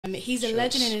He's a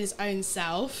legend in his own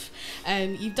self.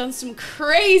 You've done some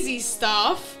crazy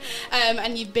stuff,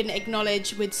 and you've been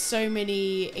acknowledged with so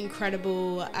many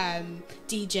incredible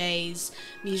DJs,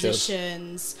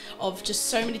 musicians of just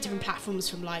so many different platforms,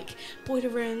 from like Boiler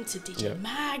Room to DJ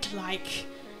Mag, like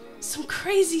some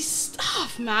crazy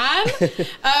stuff, man.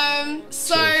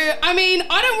 So I mean,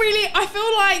 I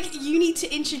feel like you need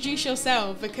to introduce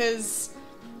yourself, because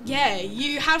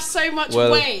you have so much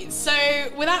weight. So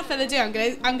without further ado,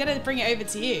 I'm gonna bring it over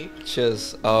to you.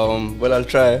 Cheers. Well, I'll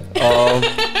try.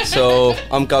 So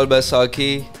I'm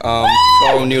Kalbaisakhi.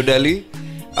 From New Delhi,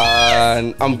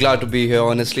 and I'm glad to be here.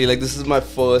 Honestly, like, this is my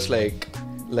first like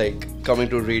coming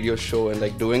to a radio show and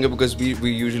like doing it, because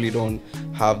we usually don't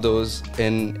have those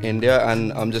in India,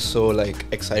 and I'm just so like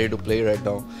excited to play right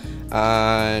now.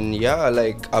 And yeah,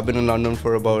 like, I've been in London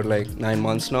for about like 9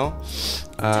 months now.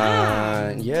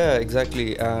 Yeah,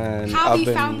 exactly. And how have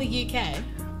you found the UK?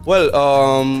 Well,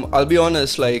 I'll be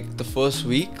honest, like the first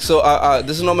week, so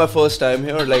this is not my first time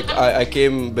here. Like, I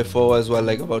came before as well,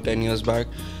 like about 10 years back.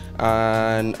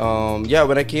 And yeah,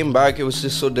 when I came back, it was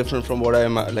just so different from what I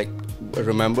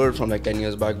remembered from like 10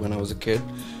 years back when I was a kid.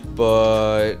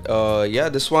 But yeah,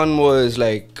 this one was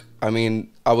like, I mean,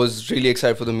 I was really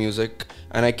excited for the music,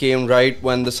 and I came right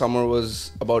when the summer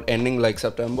was about ending, like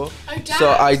September. So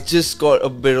I just got a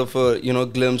bit of a,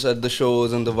 glimpse at the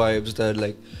shows and the vibes that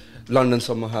like London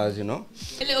summer has, A little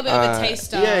bit of a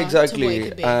taster. Yeah,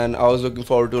 exactly. And I was looking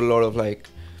forward to a lot of like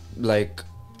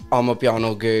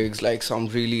amapiano gigs, like some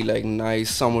really like nice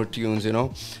summer tunes,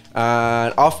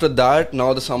 And after that,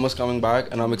 now the summer's coming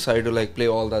back, and I'm excited to like play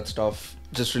all that stuff.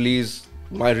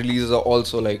 My releases are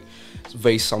also like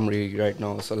very summery right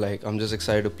now, so like I'm just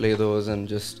excited to play those and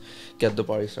just get the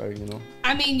party started,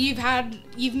 I mean,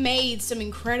 you've made some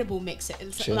incredible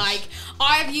mixes. Cheers. Like,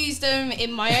 I've used them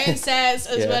in my own sets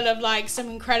as well, of like some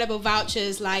incredible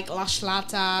vouchers like La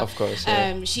Shlata. Of course,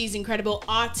 she's incredible.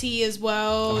 Artie as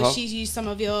well. She's used some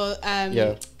of your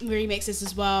remixes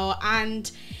as well, and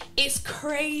it's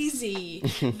crazy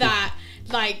that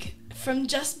like from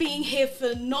just being here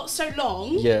for not so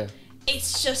long,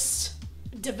 it's just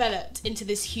developed into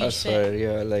this huge thing.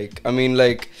 Yeah, like, I mean,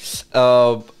 like,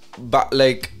 but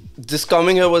like, just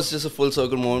coming here was just a full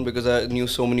circle moment, because I knew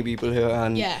so many people here,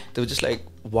 and they were just like,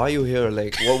 why are you here?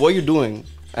 Like, what are you doing?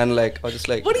 And like, I was just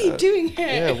like, what are you doing here?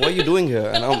 Yeah, what are you doing here?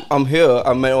 And I'm here.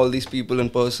 I met all these people in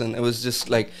person. It was just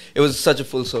like, it was such a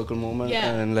full circle moment.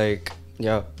 And like,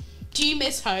 do you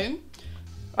miss home?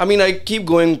 I mean, I keep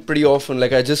going pretty often.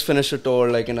 Like, I just finished a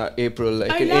tour like in April,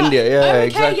 like in India.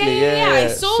 Exactly. I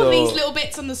saw these little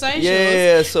bits on the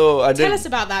socials. So I did. Tell us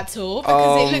about that tour,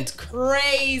 because it looked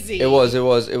crazy. It was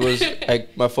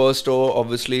like my first tour,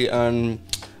 obviously, and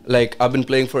like I've been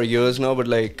playing for years now, but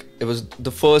like it was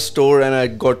the first tour, and I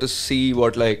got to see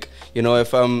what, like,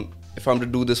 if I'm to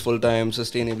do this full time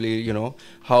sustainably,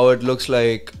 how it looks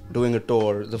like doing a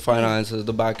tour, the finances,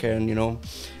 the back end,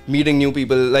 meeting new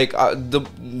people. Like,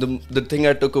 the thing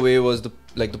I took away was the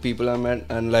people I met,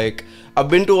 and like I've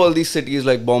been to all these cities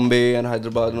like Bombay and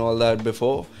Hyderabad and all that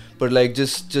before, but like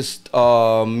just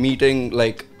meeting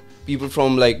like people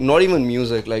from like not even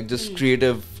music, like just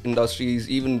creative industries,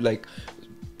 even like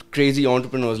crazy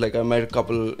entrepreneurs. Like, I met a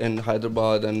couple in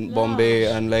Hyderabad and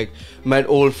Bombay, and like met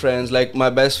old friends. Like, my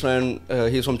best friend,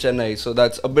 he's from Chennai, so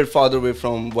that's a bit farther away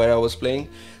from where I was playing.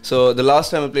 So the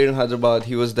last time I played in Hyderabad,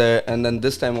 he was there, and then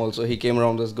this time also he came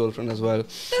around with his girlfriend as well.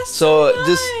 That's so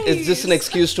nice. It's just an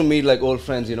excuse to meet like old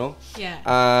friends,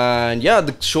 And yeah,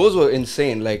 the shows were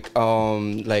insane. Like,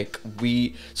 so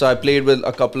I played with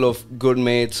a couple of good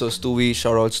mates. So Stewie,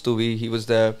 shout out Stewie, he was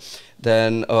there.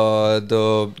 Then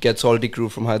the Get Salty crew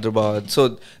from Hyderabad.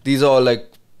 So these are all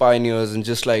like pioneers, and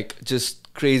just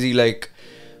crazy like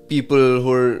people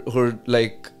who are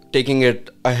like taking it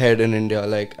ahead in India.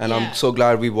 Like, and I'm so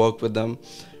glad we worked with them.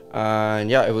 And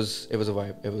yeah, it was a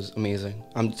vibe. It was amazing.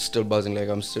 I'm still buzzing. Like,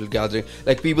 I'm still gathering.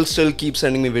 Like, people still keep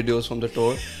sending me videos from the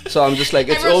tour. So I'm just like,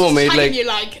 it's over, mate. Like, you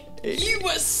like, you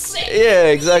were sick. Yeah,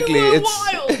 exactly. You were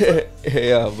wild.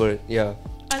 Yeah, but yeah.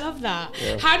 I love that.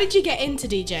 How did you get into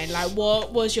DJing? Like,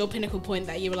 what was your pinnacle point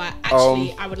that you were like,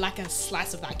 actually, I would like a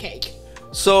slice of that cake?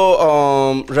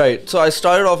 So, right. So I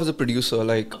started off as a producer.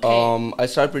 Like, I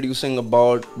started producing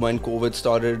about when COVID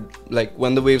started, like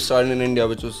when the wave started in India,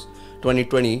 which was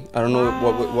 2020. I don't know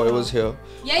what it was here.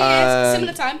 Yeah,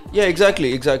 similar time. Yeah,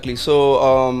 exactly.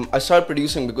 So, I started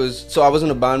producing because, I was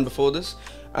in a band before this,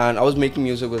 and I was making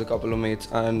music with a couple of mates.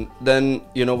 And then,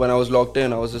 when I was locked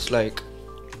in, I was just like,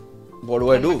 what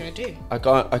do I do? What am I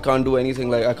gonna do? I can't do anything.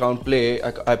 Like I can't play.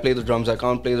 I play the drums. I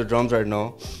can't play the drums right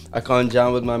now. I can't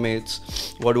jam with my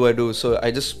mates. What do I do? So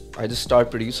I just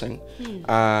start producing.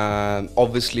 And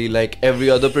obviously, like every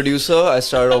other producer, I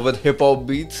started off with hip hop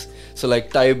beats. So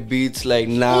like type beats, like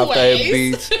Nav type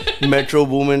beats, Metro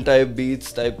Boomin type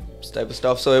beats, type of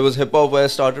stuff. So it was hip hop where I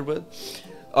started with.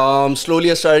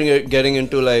 Slowly I started getting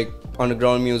into like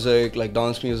underground music, like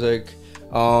dance music.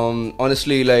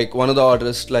 Honestly, like one of the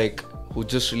artists like who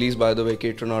just released, by the way,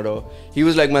 Kate Tornado, he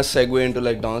was like my segue into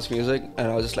like dance music, and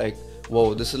I was just like,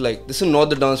 whoa, this is not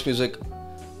the dance music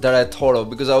that I thought of,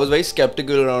 because I was very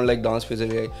skeptical around like dance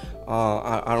music. Like,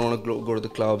 I don't want to go to the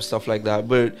club, stuff like that.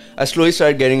 But I slowly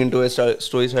started getting into it.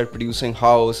 Slowly started producing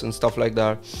house and stuff like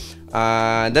that.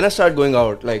 And then I started going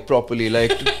out like properly,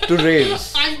 like to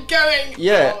raves. I'm going.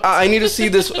 Yeah, out. I need to see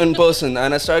this in person.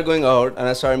 And I started going out, and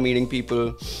I started meeting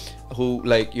people who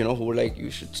like, you know, who were like, you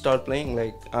should start playing.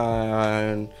 Like,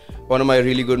 and one of my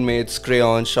really good mates,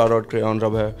 Crayon, shout out Crayon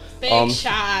Rabha. Big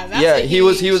shout. Yeah, he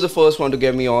was the first one to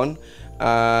get me on.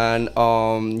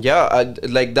 And yeah,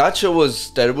 like that show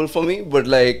was terrible for me, but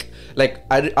like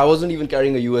I wasn't even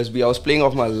carrying a USB. I was playing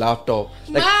off my laptop.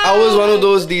 Like I was one of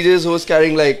those DJs who was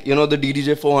carrying, like, you know, the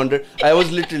DDJ 400. I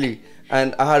was literally,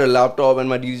 and I had a laptop and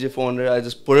my DDJ 400. I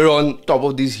just put it on top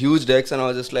of these huge decks, and I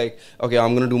was just like, okay,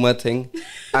 I'm gonna do my thing.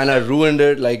 And I ruined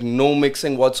it, like no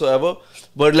mixing whatsoever.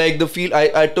 But like the feel,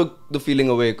 I took the feeling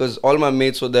away, because all my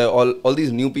mates were there, all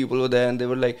these new people were there, and they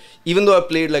were like, even though I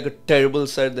played like a terrible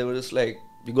set, they were just like,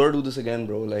 you gotta do this again,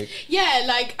 bro. Like, yeah,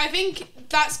 like I think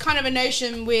that's kind of a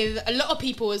notion with a lot of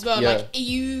people as well. Yeah. Like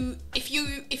if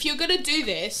you're gonna do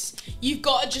this, you've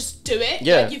got to just do it.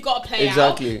 Yeah, like, you've got to play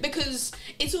exactly. out, because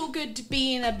it's all good to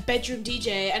be in a bedroom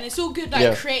DJ, and it's all good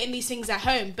like creating these things at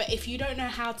home. But if you don't know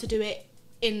how to do it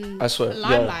in I swear,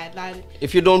 limelight, like,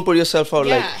 if you don't put yourself out,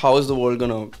 like how is the world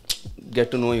gonna get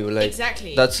to know you? Like,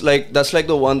 exactly. That's like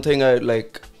the one thing I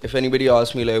like. If anybody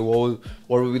asked me like, what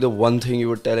would be the one thing you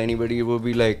would tell anybody, it would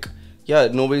be like, yeah,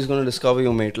 nobody's gonna discover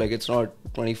you, mate. Like, it's not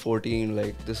 2014.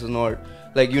 Like, this is not,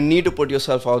 like, you need to put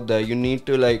yourself out there. You need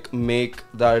to like make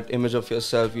that image of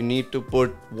yourself. You need to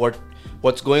put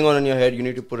what's going on in your head, you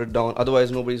need to put it down.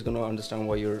 Otherwise, nobody's gonna understand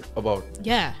what you're about.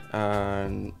 Yeah.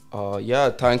 And yeah,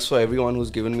 thanks for everyone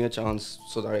who's given me a chance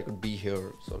so that I could be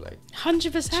here. So like,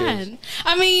 100%.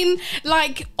 I mean,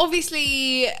 like,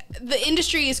 obviously the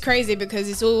industry is crazy because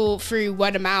it's all through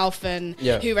word of mouth and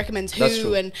who recommends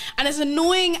who, and as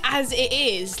annoying as it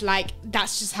is, like,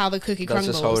 that's just how the cookie crumbles.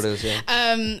 That's just how it is,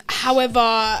 yeah. However,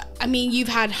 I mean, you've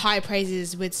had high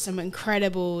praises with some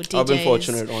incredible DJs. I've been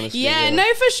fortunate, honestly. Yeah, no,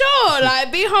 for sure.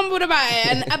 Like, be humbled about it,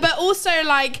 and but also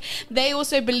like they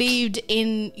also believed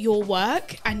in your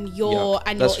work and your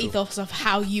ethos of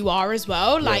how you are as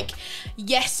well. Like,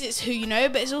 yes, it's who you know,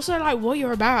 but it's also like what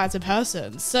you're about as a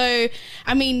person. So,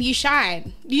 I mean, you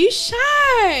shine.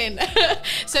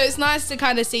 So it's nice to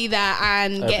kind of see that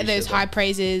and get those high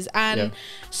praises and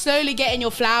slowly getting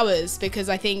your flowers, because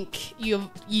I think you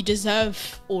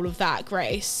deserve all of that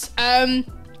grace.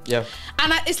 Yeah.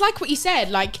 And it's like what you said,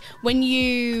 like when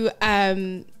you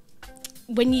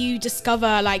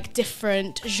discover like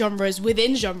different genres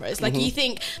within genres, like you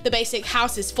think the basic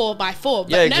house is 4x4,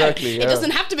 but exactly, it doesn't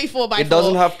have to be 4x4. It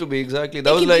doesn't have to be, exactly. That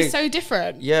it was can like be so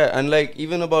different. Yeah, and like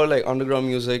even about like underground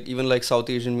music, even like South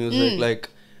Asian music, like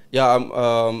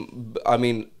I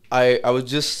mean, I was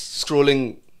just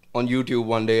scrolling on YouTube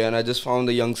one day and I just found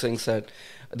the Young Singh set,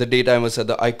 the Daytimer set,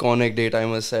 the iconic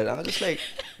Daytimer set. I was just like,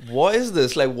 what is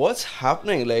this? Like, what's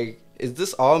happening? Like, is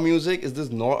this our music? Is this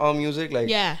not our music? Like,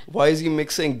 why is he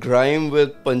mixing grime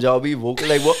with Punjabi vocal?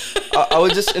 Like, what? I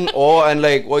was just in awe, and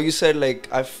like what you said, like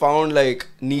I found like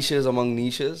niches among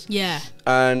niches. Yeah.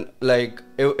 And like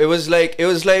it was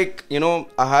like, you know,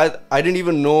 I didn't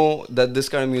even know that this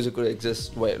kind of music could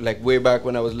exist way back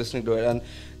when I was listening to it, and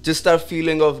just that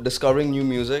feeling of discovering new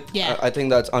music, I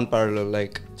think that's unparalleled.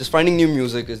 Like, just finding new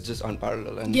music is just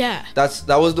unparalleled, and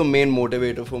that was the main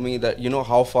motivator for me, that, you know,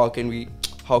 how far can we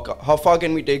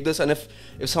take this, and if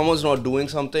someone's not doing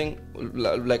something,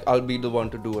 like I'll be the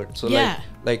one to do it. So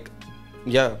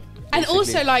and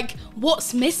also like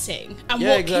what's missing, and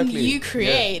what can you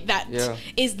create that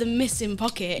is the missing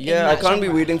pocket. I can't be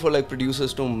waiting for like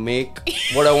producers to make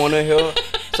what I want to hear.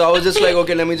 So I was just like,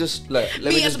 okay, let me just do it.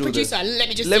 Like,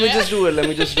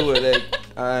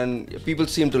 and people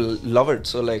seem to love it.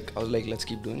 So like I was like, let's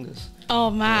keep doing this. Oh,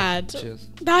 mad. Cheers.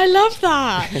 I love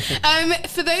that.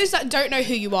 For those that don't know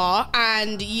who you are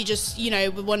and you just, you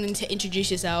know, wanting to introduce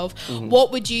yourself,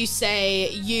 what would you say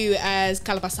you as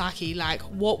Kalbaisakhi, like,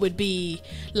 what would be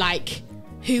like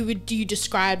who would you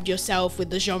describe yourself with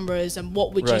the genres, and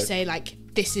what would you Right. say like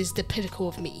this is the pinnacle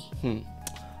of me?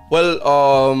 Well,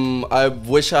 I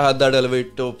wish I had that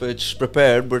elevator pitch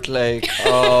prepared, but like,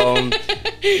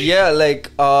 yeah, like,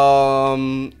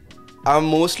 I'm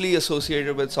mostly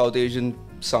associated with South Asian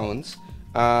sounds,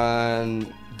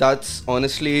 and that's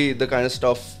honestly the kind of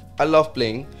stuff I love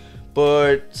playing.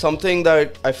 But something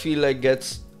that I feel like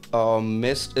gets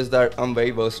missed is that I'm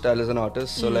very versatile as an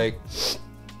artist. So like,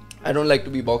 I don't like to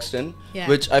be boxed in, Yeah.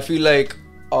 which I feel like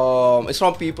it's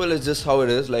not people, it's just how it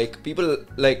is. Like people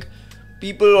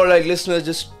or like listeners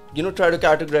just try to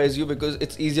categorize you because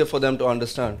it's easier for them to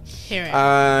understand. Hear it.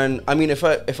 And I mean, if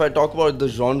I talk about the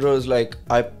genres, like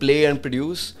I play and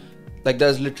produce, like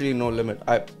there's literally no limit.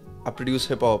 I produce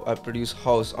hip hop, I produce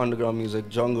house, underground music,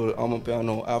 jungle,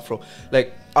 amapiano, afro.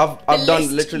 Like I've done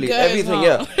list literally goes everything, on.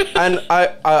 yeah. And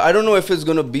I don't know if it's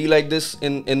gonna be like this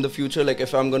in the future. Like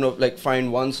if I'm gonna like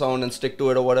find one sound and stick to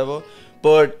it or whatever.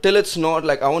 But till it's not,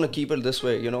 like I want to keep it this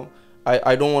way.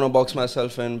 I don't want to box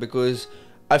myself in, because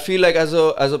I feel like as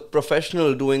a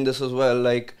professional doing this as well,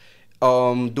 like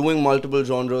doing multiple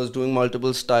genres, doing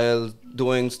multiple styles,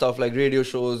 doing stuff like radio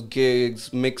shows,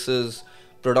 gigs, mixes,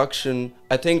 production,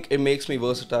 I think it makes me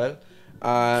versatile,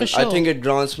 and For sure. I think it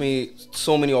grants me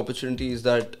so many opportunities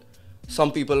that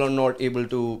some people are not able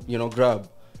to grab.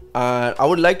 And I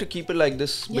would like to keep it like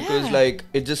this, because Yeah.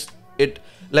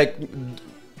 like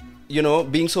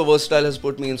being so versatile has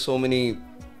put me in so many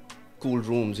cool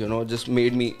rooms, just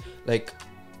made me like,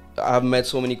 I've met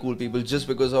so many cool people just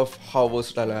because of how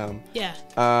versatile I am. Yeah.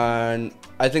 And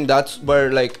I think that's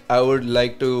where like I would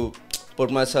like to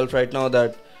put myself right now,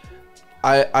 that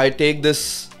I take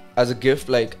this as a gift.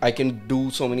 Like I can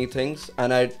do so many things,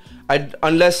 and I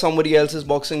unless somebody else is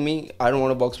boxing me, I don't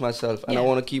want to box myself, and I Yeah.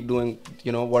 want to keep doing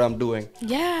what I'm doing,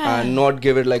 Yeah. and not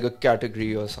give it like a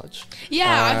category or such.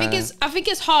 Yeah, I think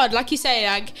it's hard. Like you say,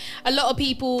 like a lot of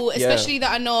people, especially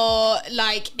that are not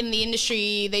like in the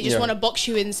industry, they just Yeah. want to box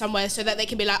you in somewhere so that they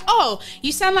can be like, oh,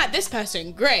 you sound like this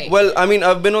person, great. Well, I mean,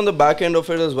 I've been on the back end of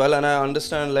it as well, and I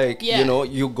understand, like, Yeah.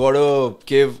 you gotta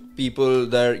give people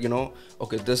their,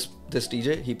 okay, this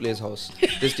DJ, he plays house.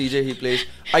 This DJ, he plays.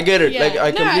 I get it. Yeah. Like, I No,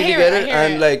 I completely hear get it, I it. hear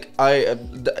And it. like,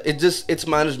 it's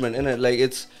management, innit? Like,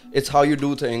 it's how you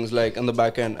do things, like, on the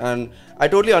back end. And I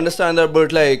totally understand that,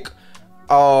 but like,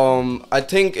 I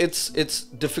think it's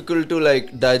difficult to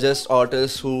like digest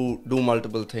artists who do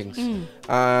multiple things,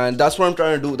 and that's what I'm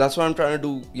trying to do. That's why I'm trying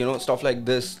to do stuff like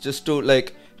this, just to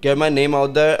like get my name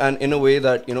out there, and in a way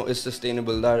that is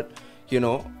sustainable. That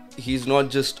he's not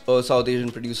just a South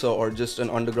Asian producer or just an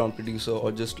underground producer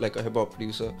or just like a hip hop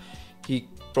producer. He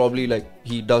probably like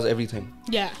he does everything.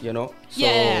 Yeah. So,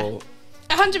 Yeah.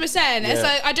 100%. Yeah. So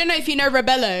I don't know if you know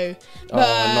Rebello,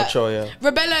 but not sure. Yeah.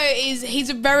 Rebello he's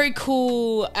a very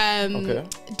cool Okay.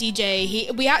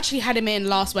 DJ. We actually had him in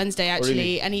last Wednesday actually,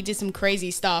 really? and he did some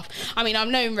crazy stuff. I mean, I've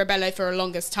known Rebello for the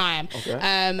longest time.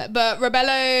 Okay. But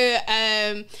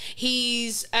Rebello,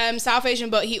 he's South Asian,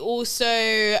 but he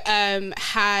also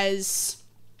has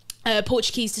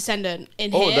Portuguese descendant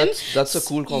in him. Oh, that's a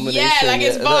cool combination. Yeah, like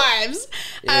it's Yeah, vibes.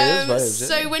 it is vibes, yeah.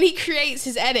 So when he creates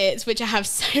his edits, which I have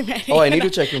so many. Oh, I need to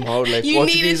check him out. Like You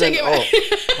need to Portuguese check and him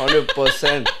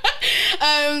out.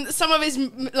 100%. Some of his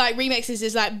like remixes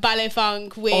is like ballet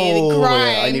funk with Oh, grime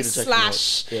yeah, I need to check him out.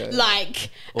 slash Yeah. like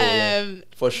Yeah,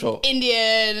 for sure.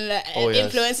 Indian Oh, yes.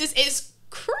 influences. It's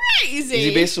crazy. Is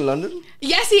he based in London?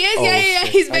 Yes, he is. Oh, yeah. shit.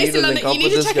 He's I need based to in link London. up You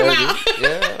need with to this check him guy, out. dude.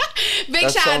 Yeah. Big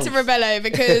That shout out to sounds- Rebello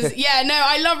because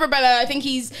I love Rebello. I think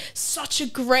he's such a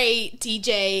great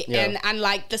DJ Yeah. and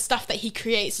like the stuff that he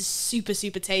creates is super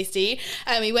tasty.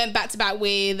 We went back to back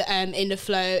with In the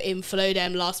Flow in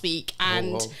Flowdem last week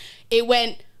and wow. it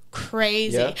went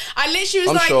crazy. Yeah. I literally was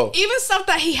I'm like, sure. even stuff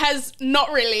that he has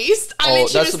not released, I Oh,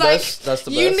 literally that's was the like, best. That's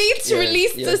the you best. need to Yeah,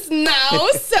 release yeah. this now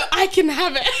so I can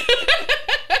have it.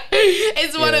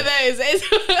 It's one of those.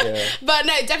 Yeah. But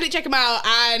no, definitely check him out.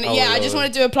 And I yeah, will, I I just will.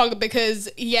 want to do a plug because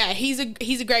yeah, he's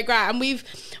a great guy, and we've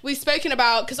spoken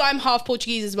about, because I'm half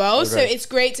Portuguese as well, so Right. it's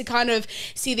great to kind of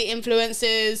see the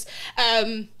influences.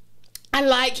 And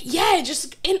like, yeah,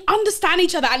 just understand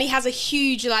each other. And he has a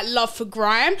huge like love for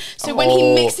grime. So when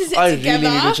he mixes it I together,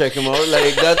 really need to check him out.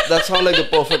 Like that sounds like the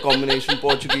perfect combination: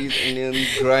 Portuguese, Indian,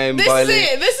 grime, this violin.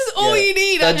 is it. This is all Yeah. you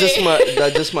need.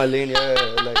 That's just my lane.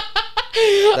 Yeah, like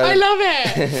I love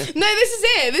it. No, this is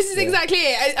it. This is exactly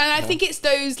it. And I think it's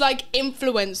those like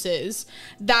influences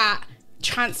that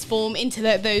transform into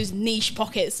those niche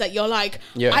pockets that you're like,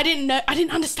 Yeah. I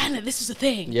didn't understand that this was a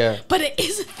thing. Yeah. But it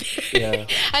is a thing. Yeah.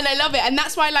 And I love it. And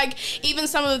that's why like even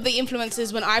some of the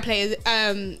influences when I play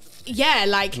yeah,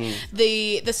 like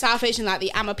the South Asian, like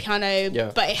the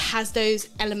amapiano, but it has those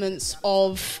elements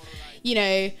of, you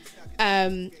know,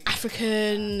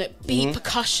 African beat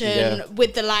percussion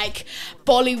with the like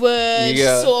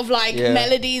Bollywood sort of like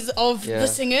melodies of the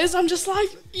singers. I'm just like,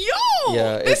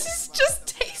 yo, this is just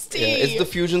tasty. Yeah, it's the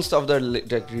fusion stuff that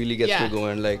really gets me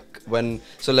going. Like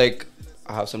like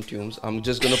I have some tunes. I'm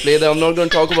just gonna play them. I'm not gonna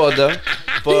talk about them,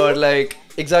 but like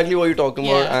exactly what you're talking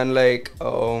about, and like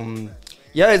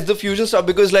yeah, it's the fusion stuff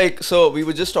because like, so we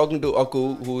were just talking to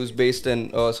Aku, who's based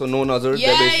in so no Nazar,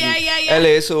 they're based in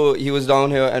LA. So he was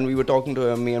down here and we were talking to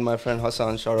him, me and my friend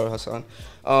Hassan, shout out Hassan,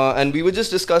 and we were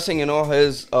just discussing, you know,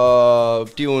 his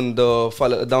tune, the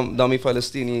Dami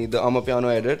Falastini, the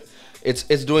amapiano edit.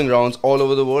 It's doing rounds all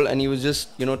over the world, and he was just,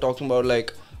 you know, talking about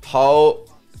like how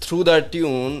through that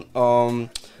tune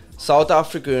South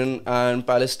African and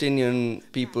Palestinian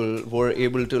people were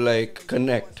able to like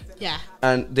connect. Yeah.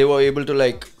 And they were able to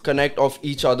like connect off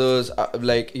each other's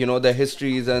like, you know, their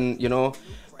histories, and you know,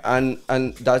 and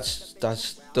that's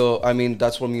the, I mean,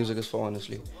 that's what music is for,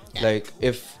 honestly. Like,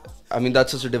 if I mean,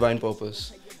 that's such a divine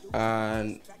purpose,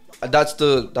 and that's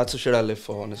the shit I live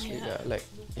for, honestly. Like,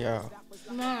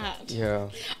 mad.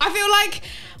 I feel like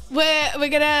we're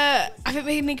gonna, I think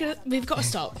we've got to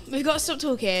stop. We've got to stop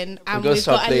talking, and we've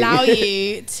got to allow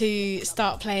you to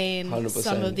start playing 100%.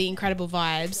 Some of the incredible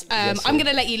vibes. I'm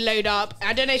gonna let you load up.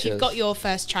 I don't know if you've got your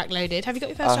first track loaded. Have you got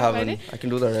your first track loaded? I can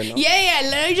do that right now. Yeah,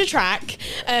 load your track.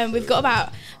 We've got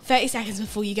about 30 seconds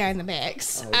before you go in the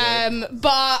mix.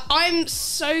 But I'm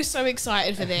so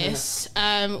excited for this.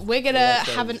 We're gonna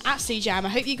have an absolute jam. I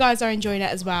hope you guys are enjoying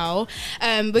it as well.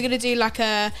 We're gonna do like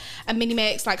a mini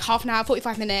mix, like half an hour,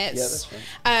 45 minutes. Yeah, that's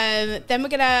fine. Then we're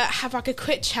gonna have like a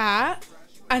quick chat,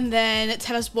 and then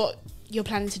tell us what you're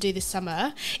planning to do this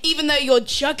summer. Even though you're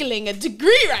juggling a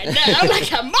degree right now,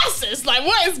 like a master's, like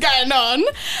what is going on?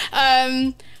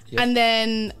 And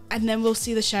then we'll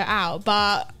see the show out.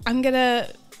 But I'm gonna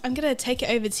take it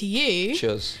over to you.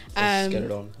 Cheers. Let's get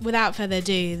it on. Without further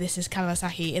ado, this is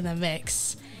Kalbaisakhi in the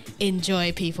mix.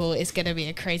 Enjoy, people. It's gonna be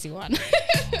a crazy one.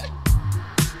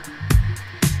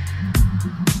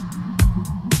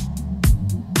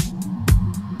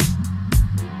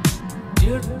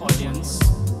 Dear audience,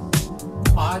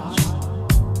 आज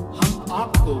हम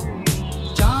आपको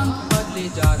चांद पर ले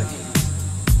जा रहे हैं।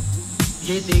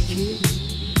 ये देखिए,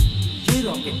 ये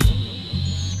रॉकेट।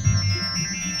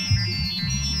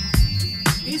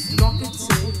 इस रॉकेट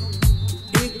से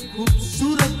एक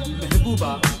खूबसूरत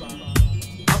महबूबा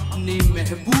अपने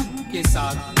महबूब के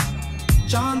साथ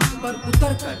चांद पर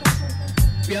उतरकर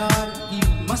प्यार की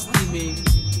मस्ती में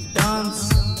डांस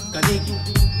करेगी।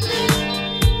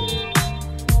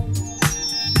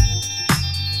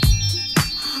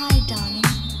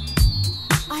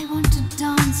 I want to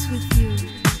dance with you.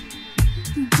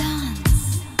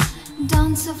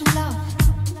 Dance of love.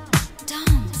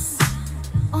 Dance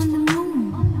on the moon.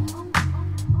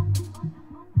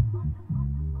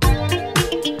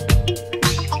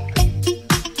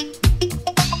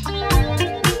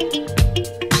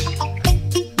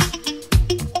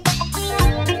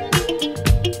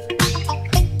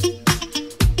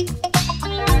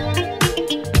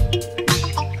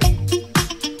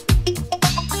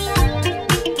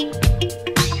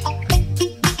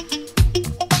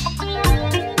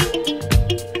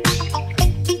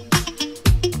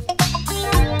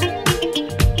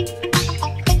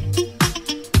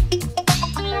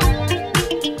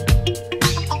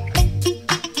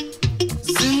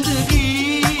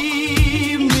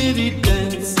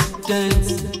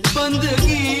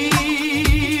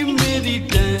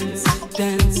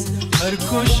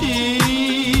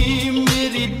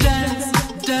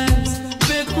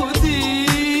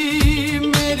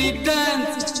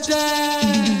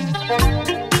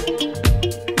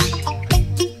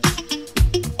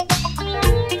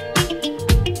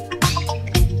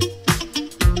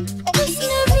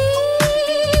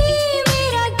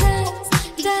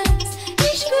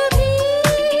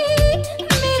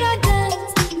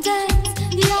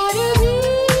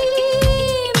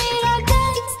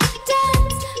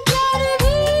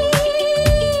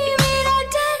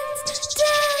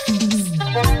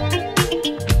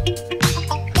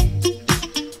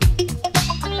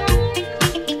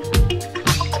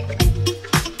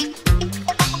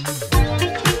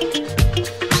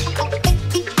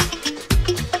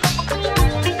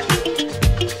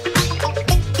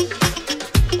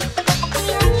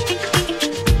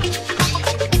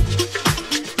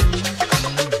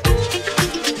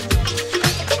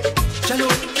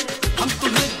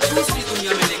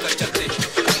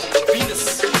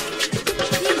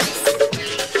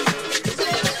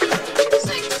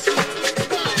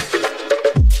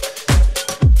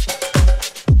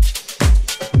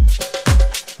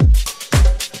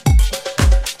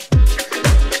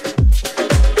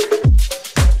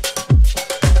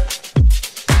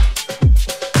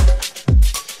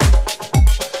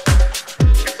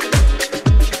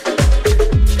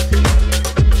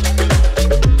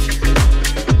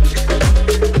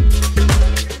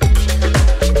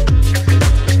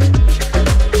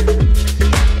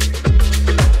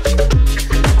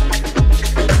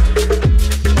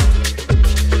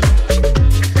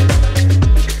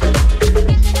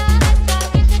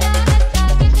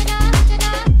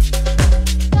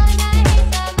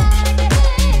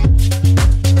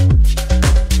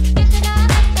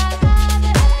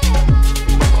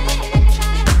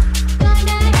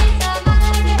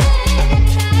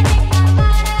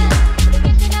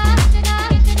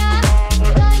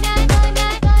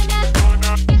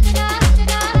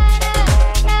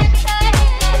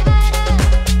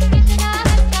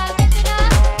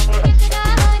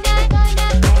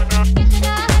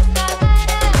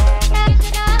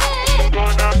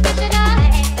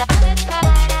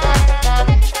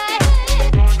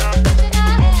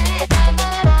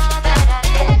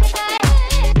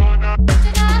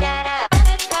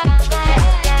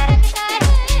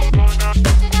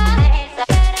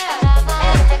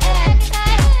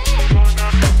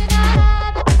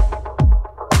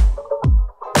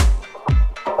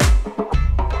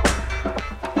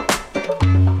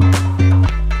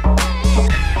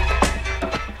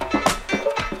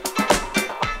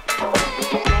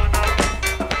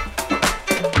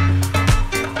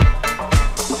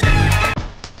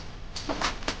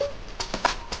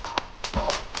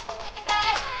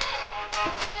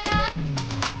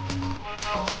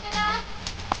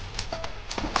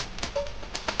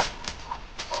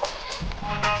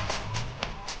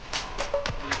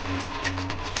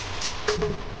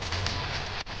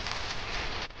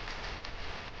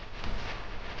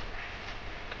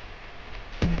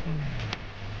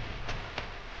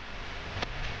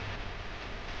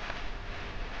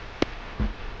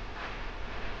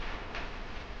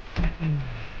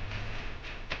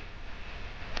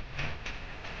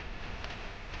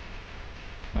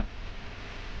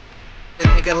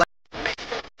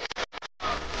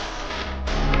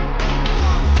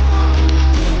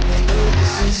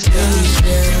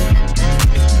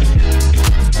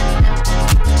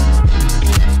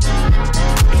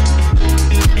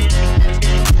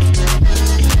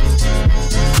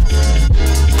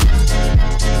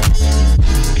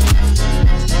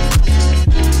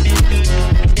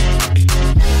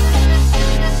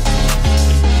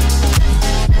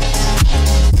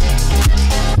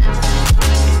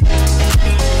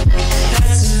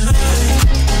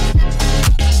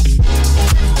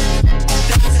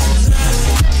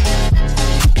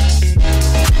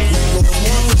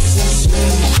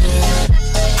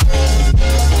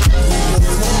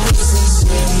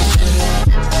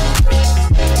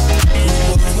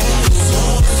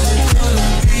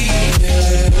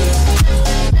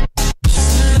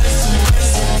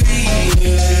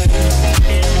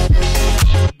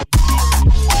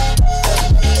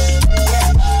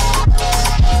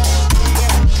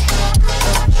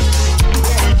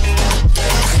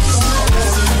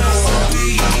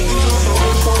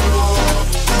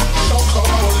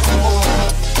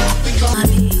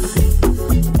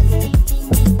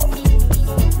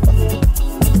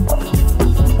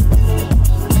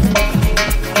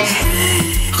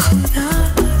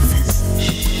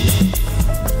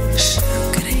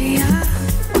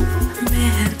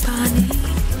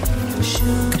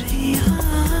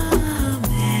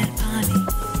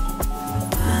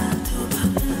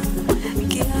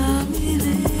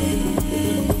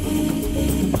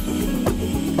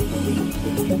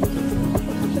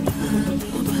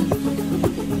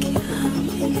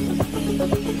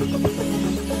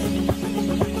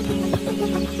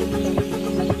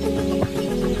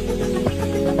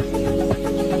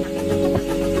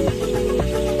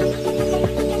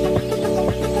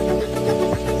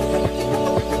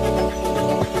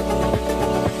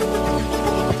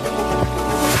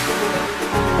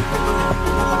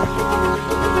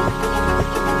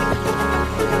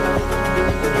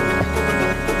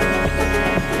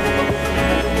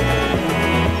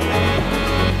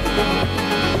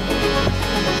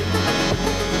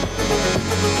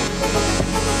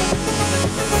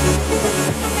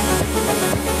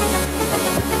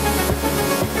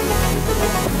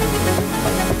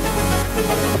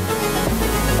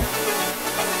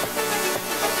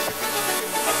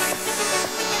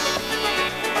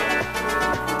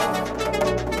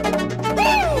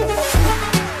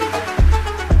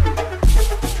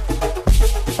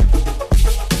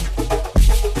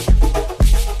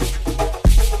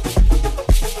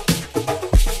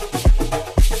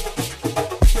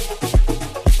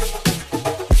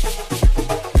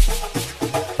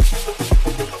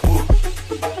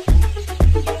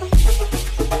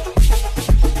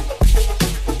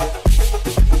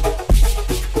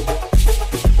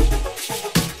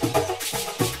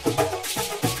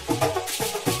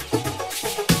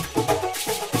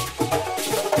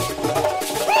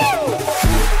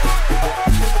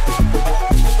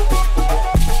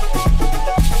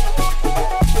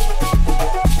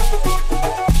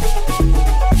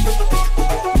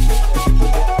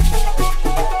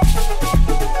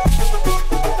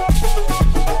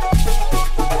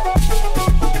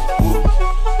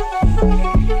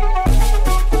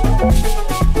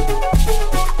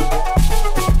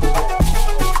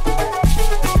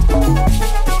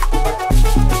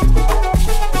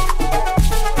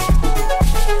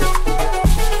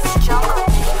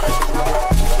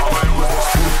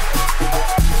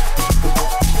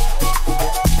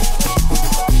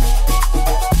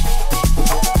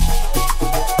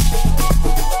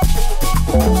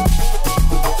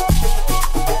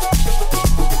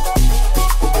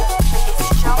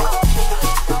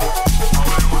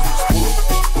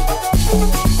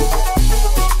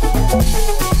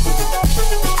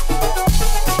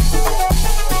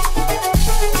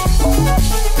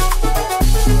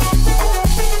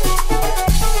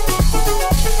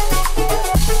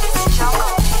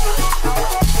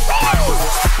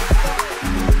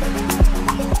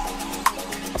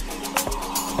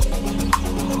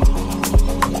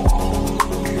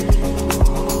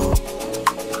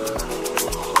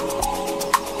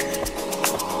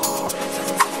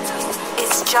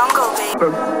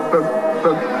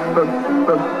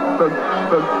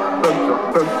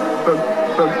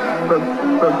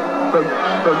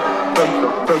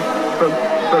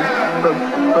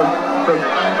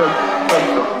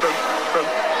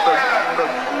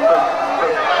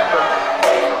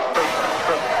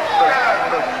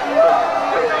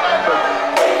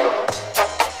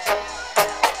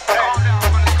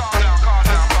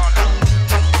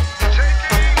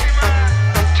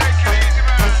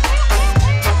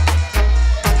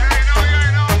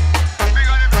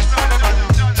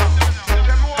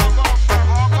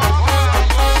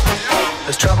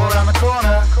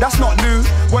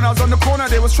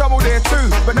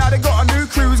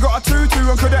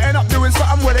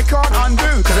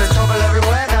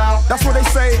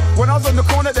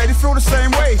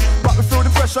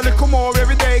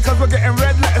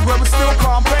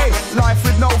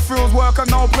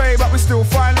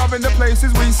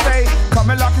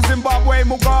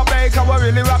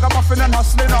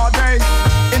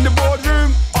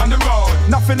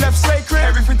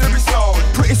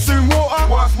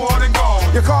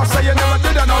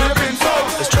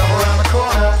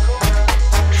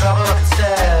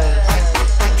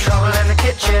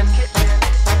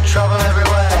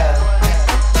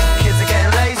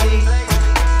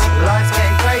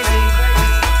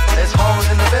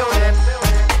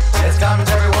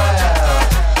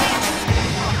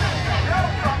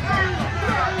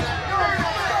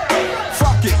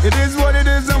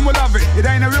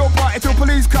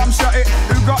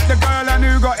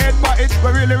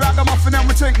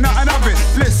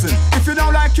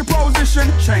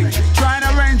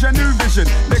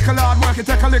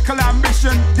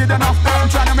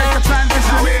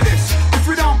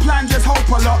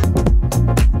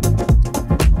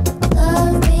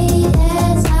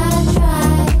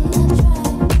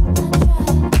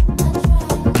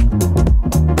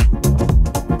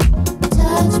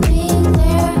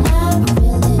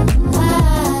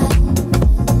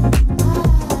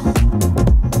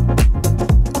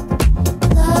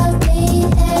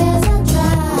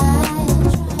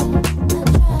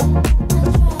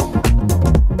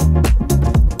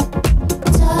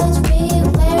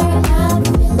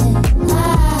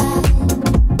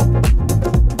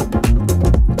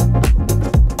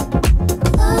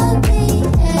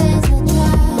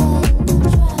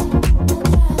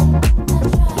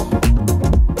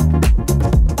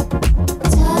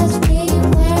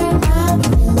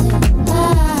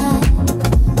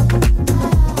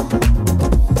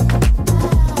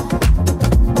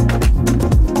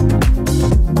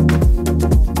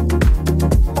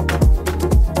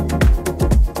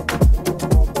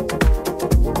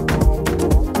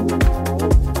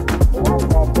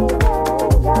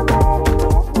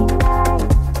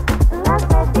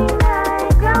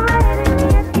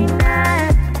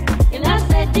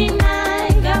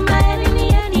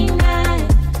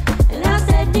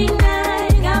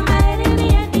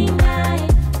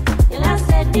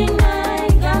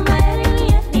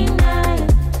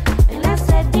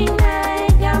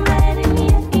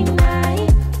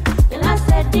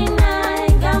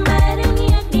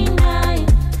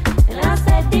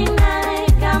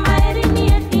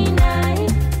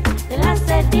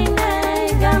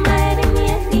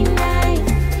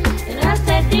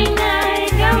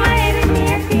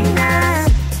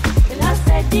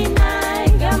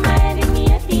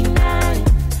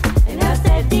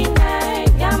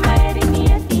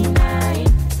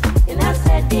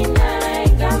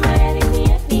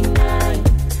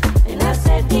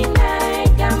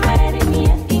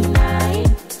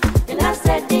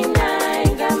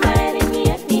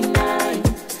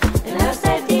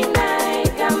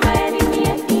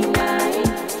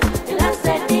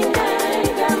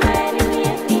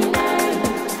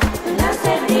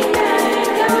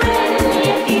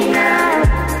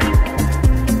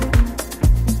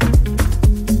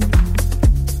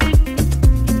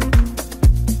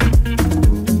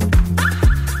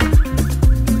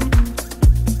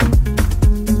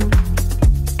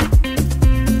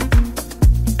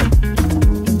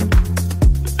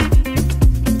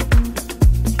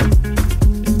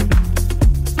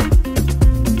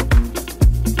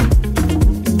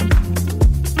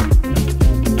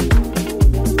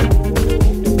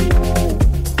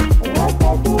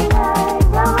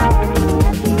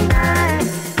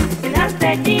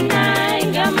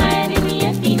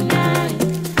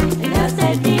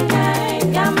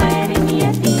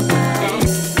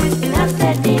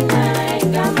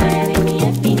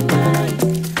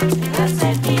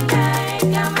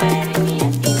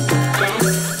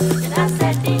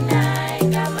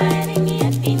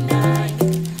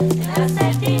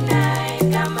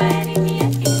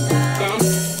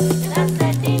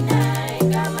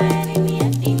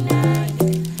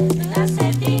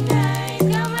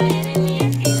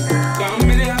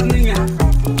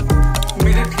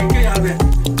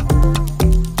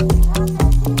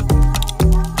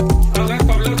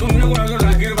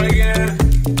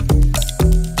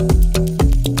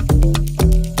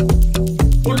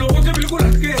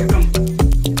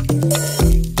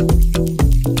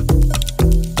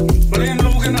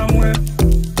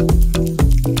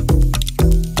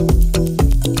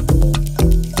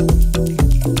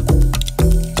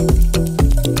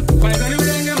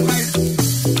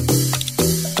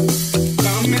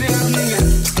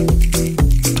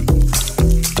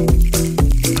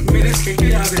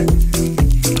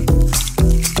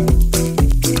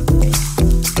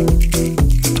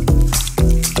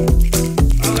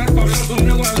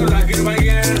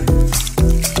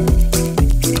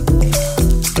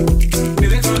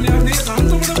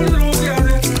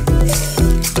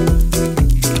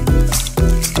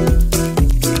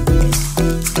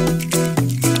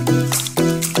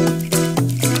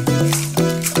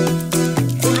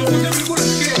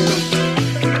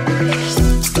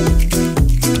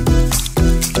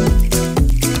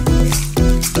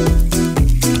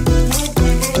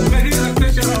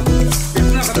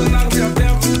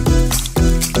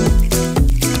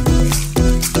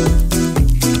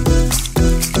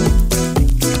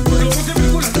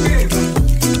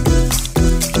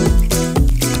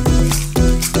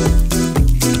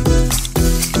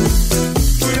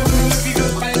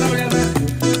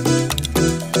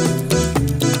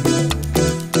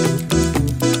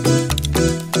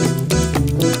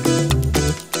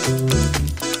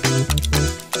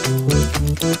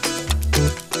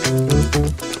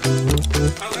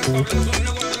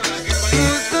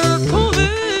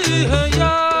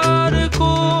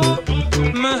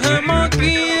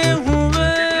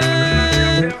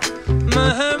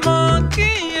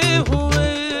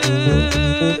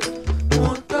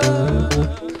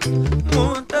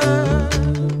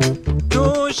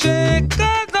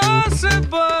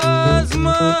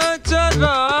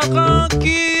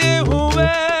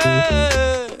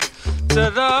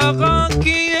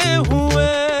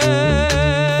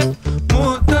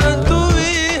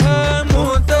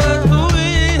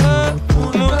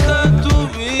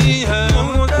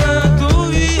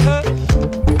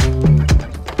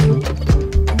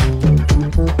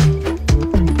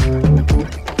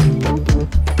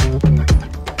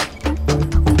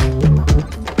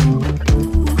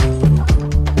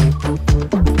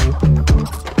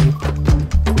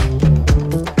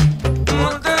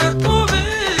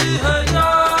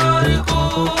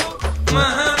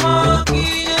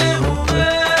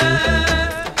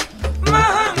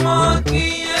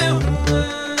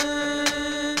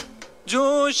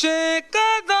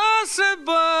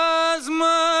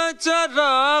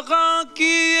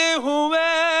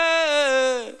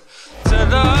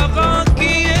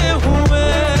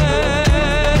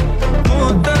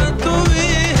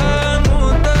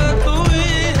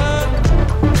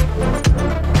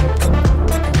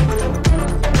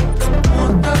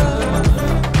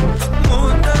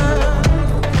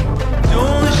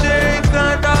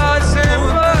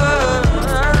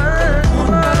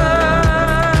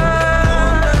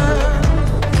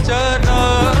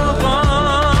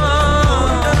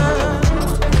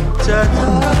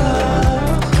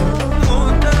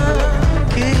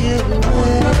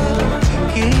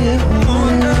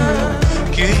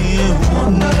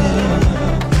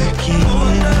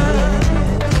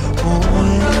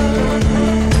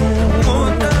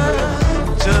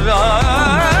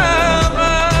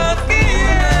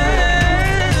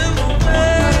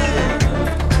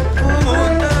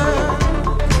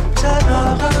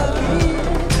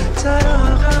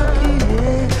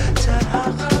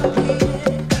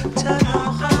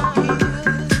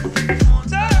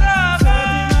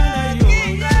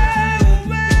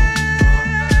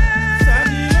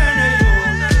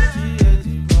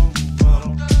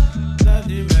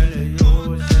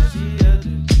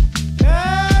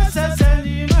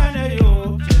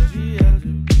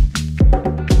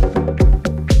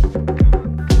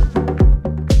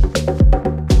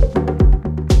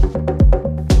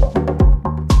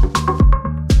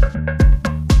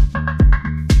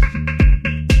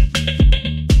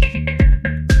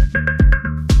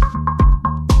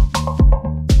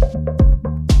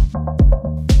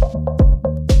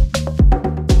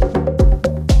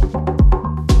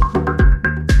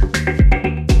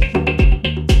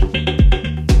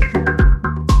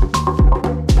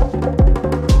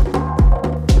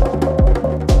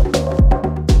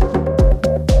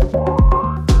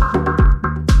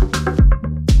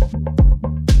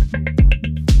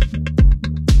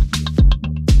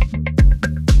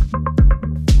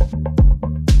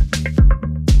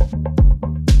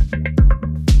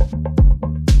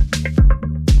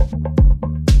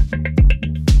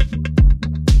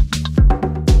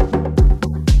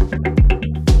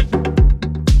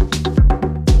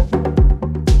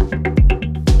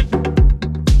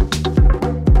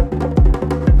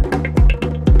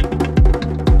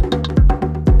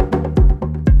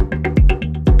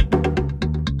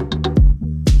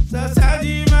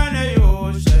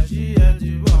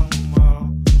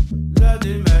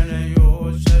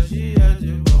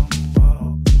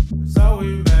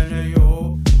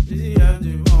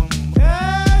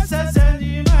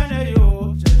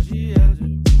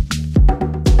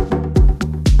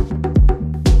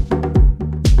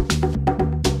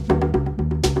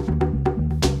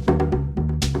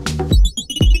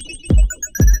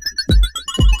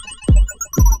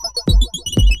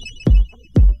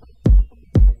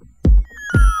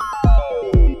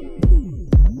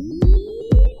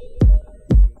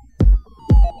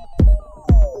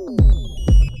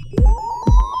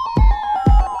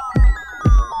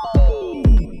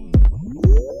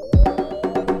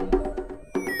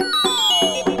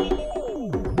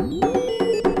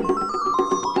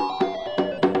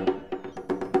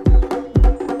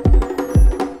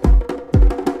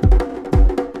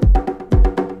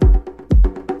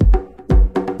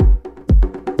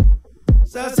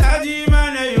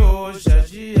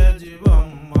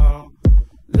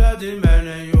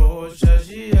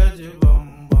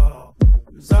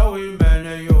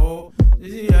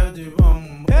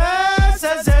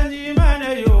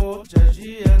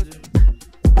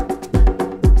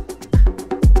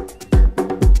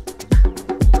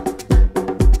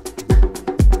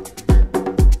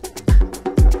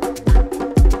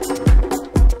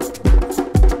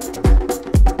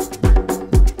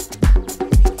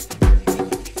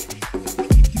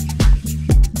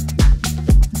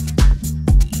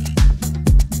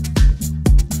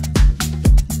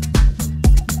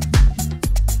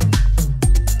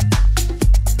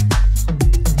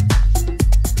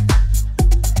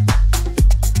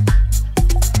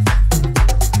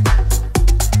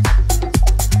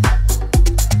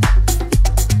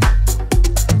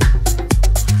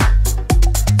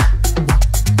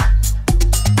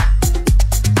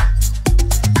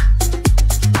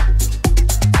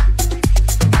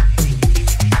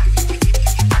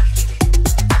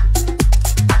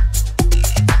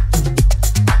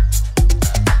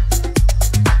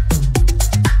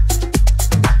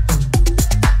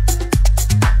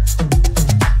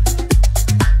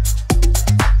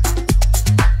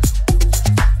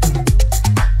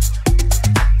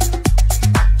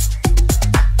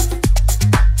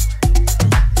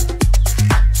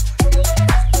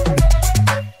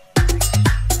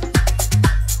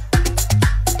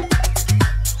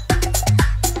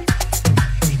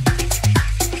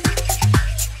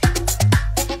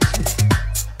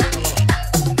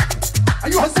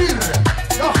 وهزير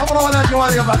يا خضرة ولا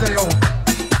جواري بعد اليوم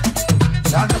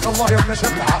لأنك الله يا ابن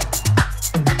شبحة.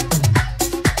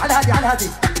 على هادي على هادي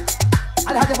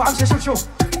على هادي ابو عمشه. شوف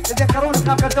تتذكرون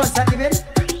افلام كرتون ساندبيل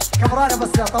كبرانه بس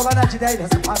طولنا جدايلها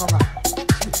سبحان الله.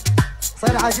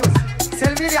 صاير عجوز.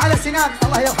 سلمي لي على سنان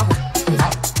الله يرحمه.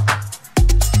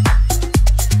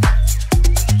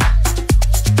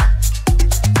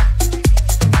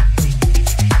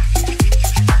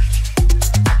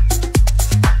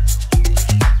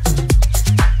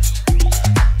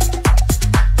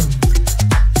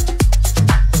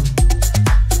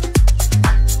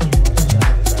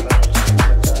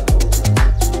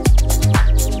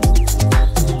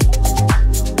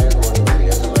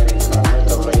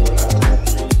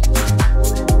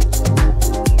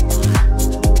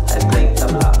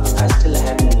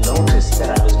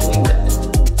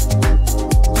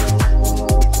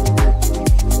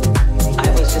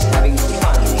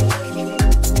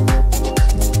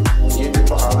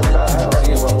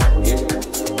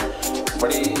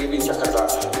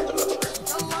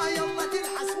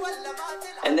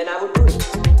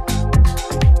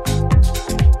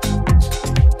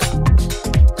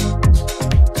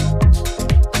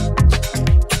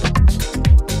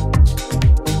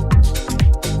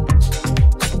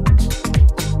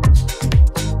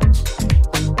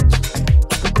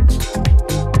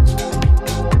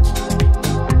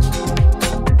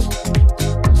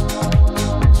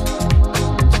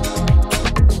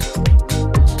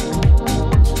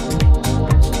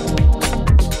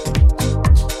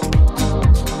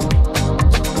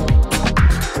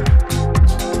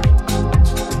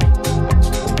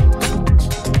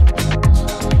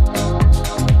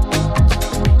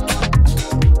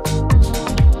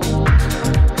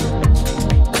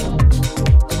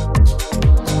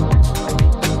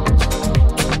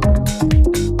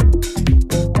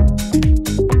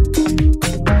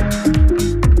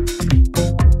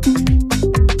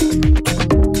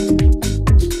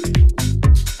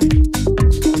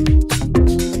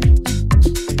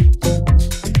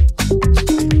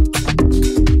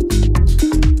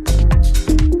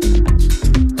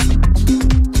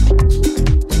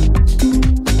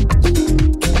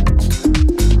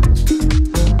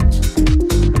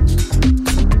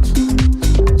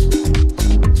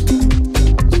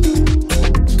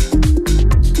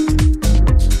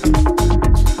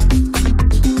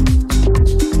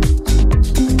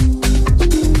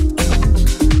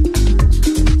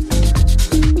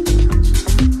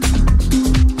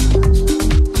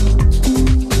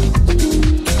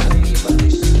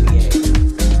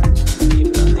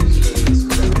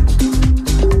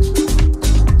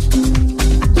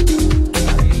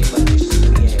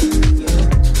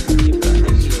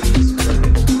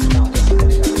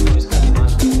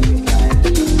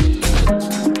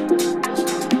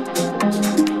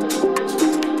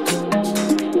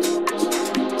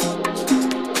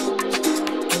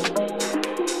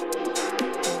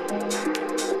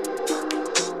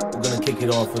 kick it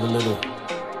off with a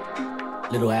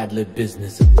little ad-lib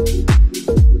business.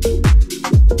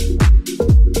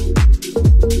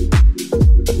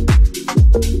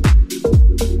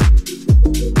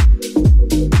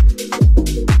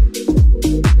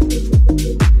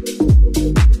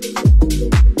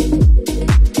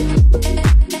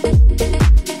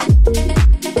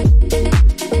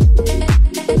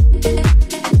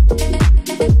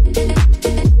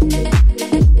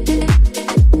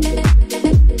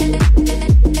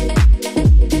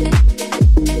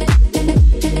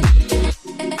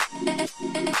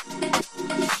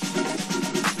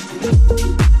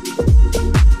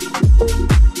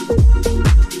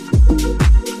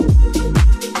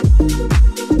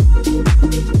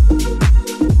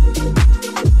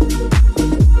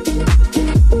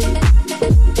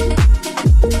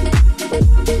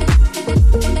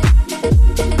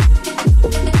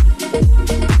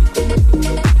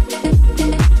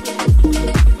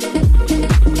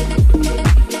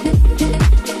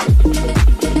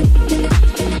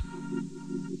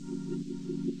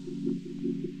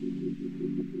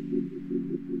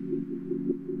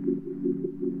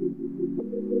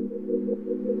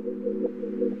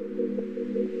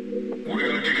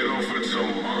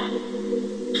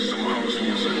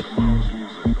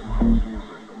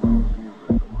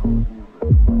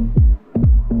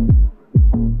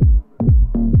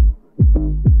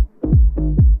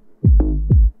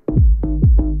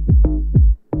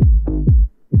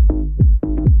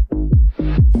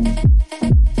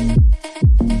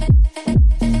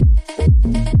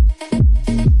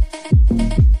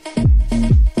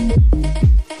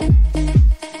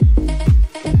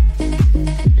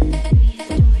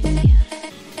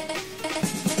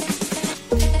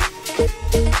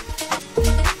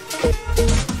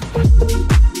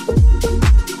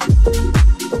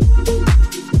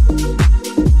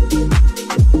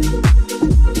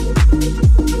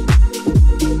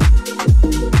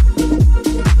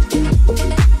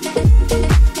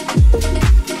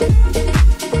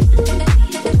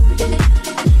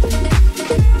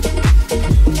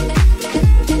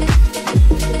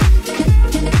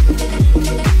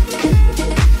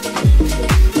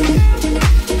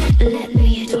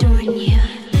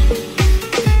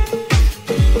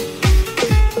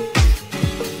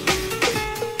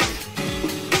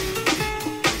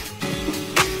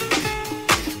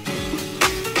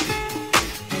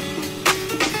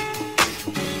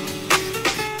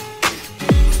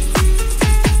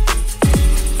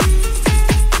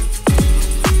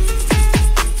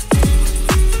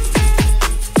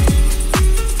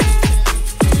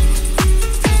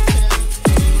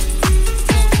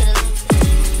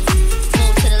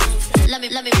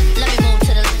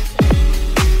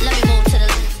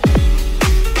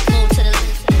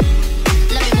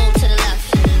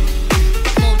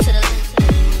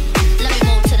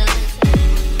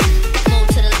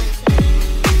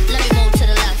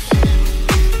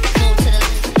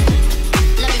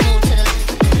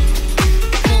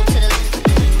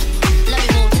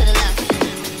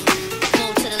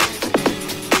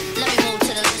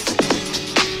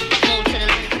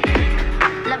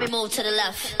 Let me move to the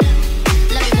left.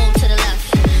 Let me move to the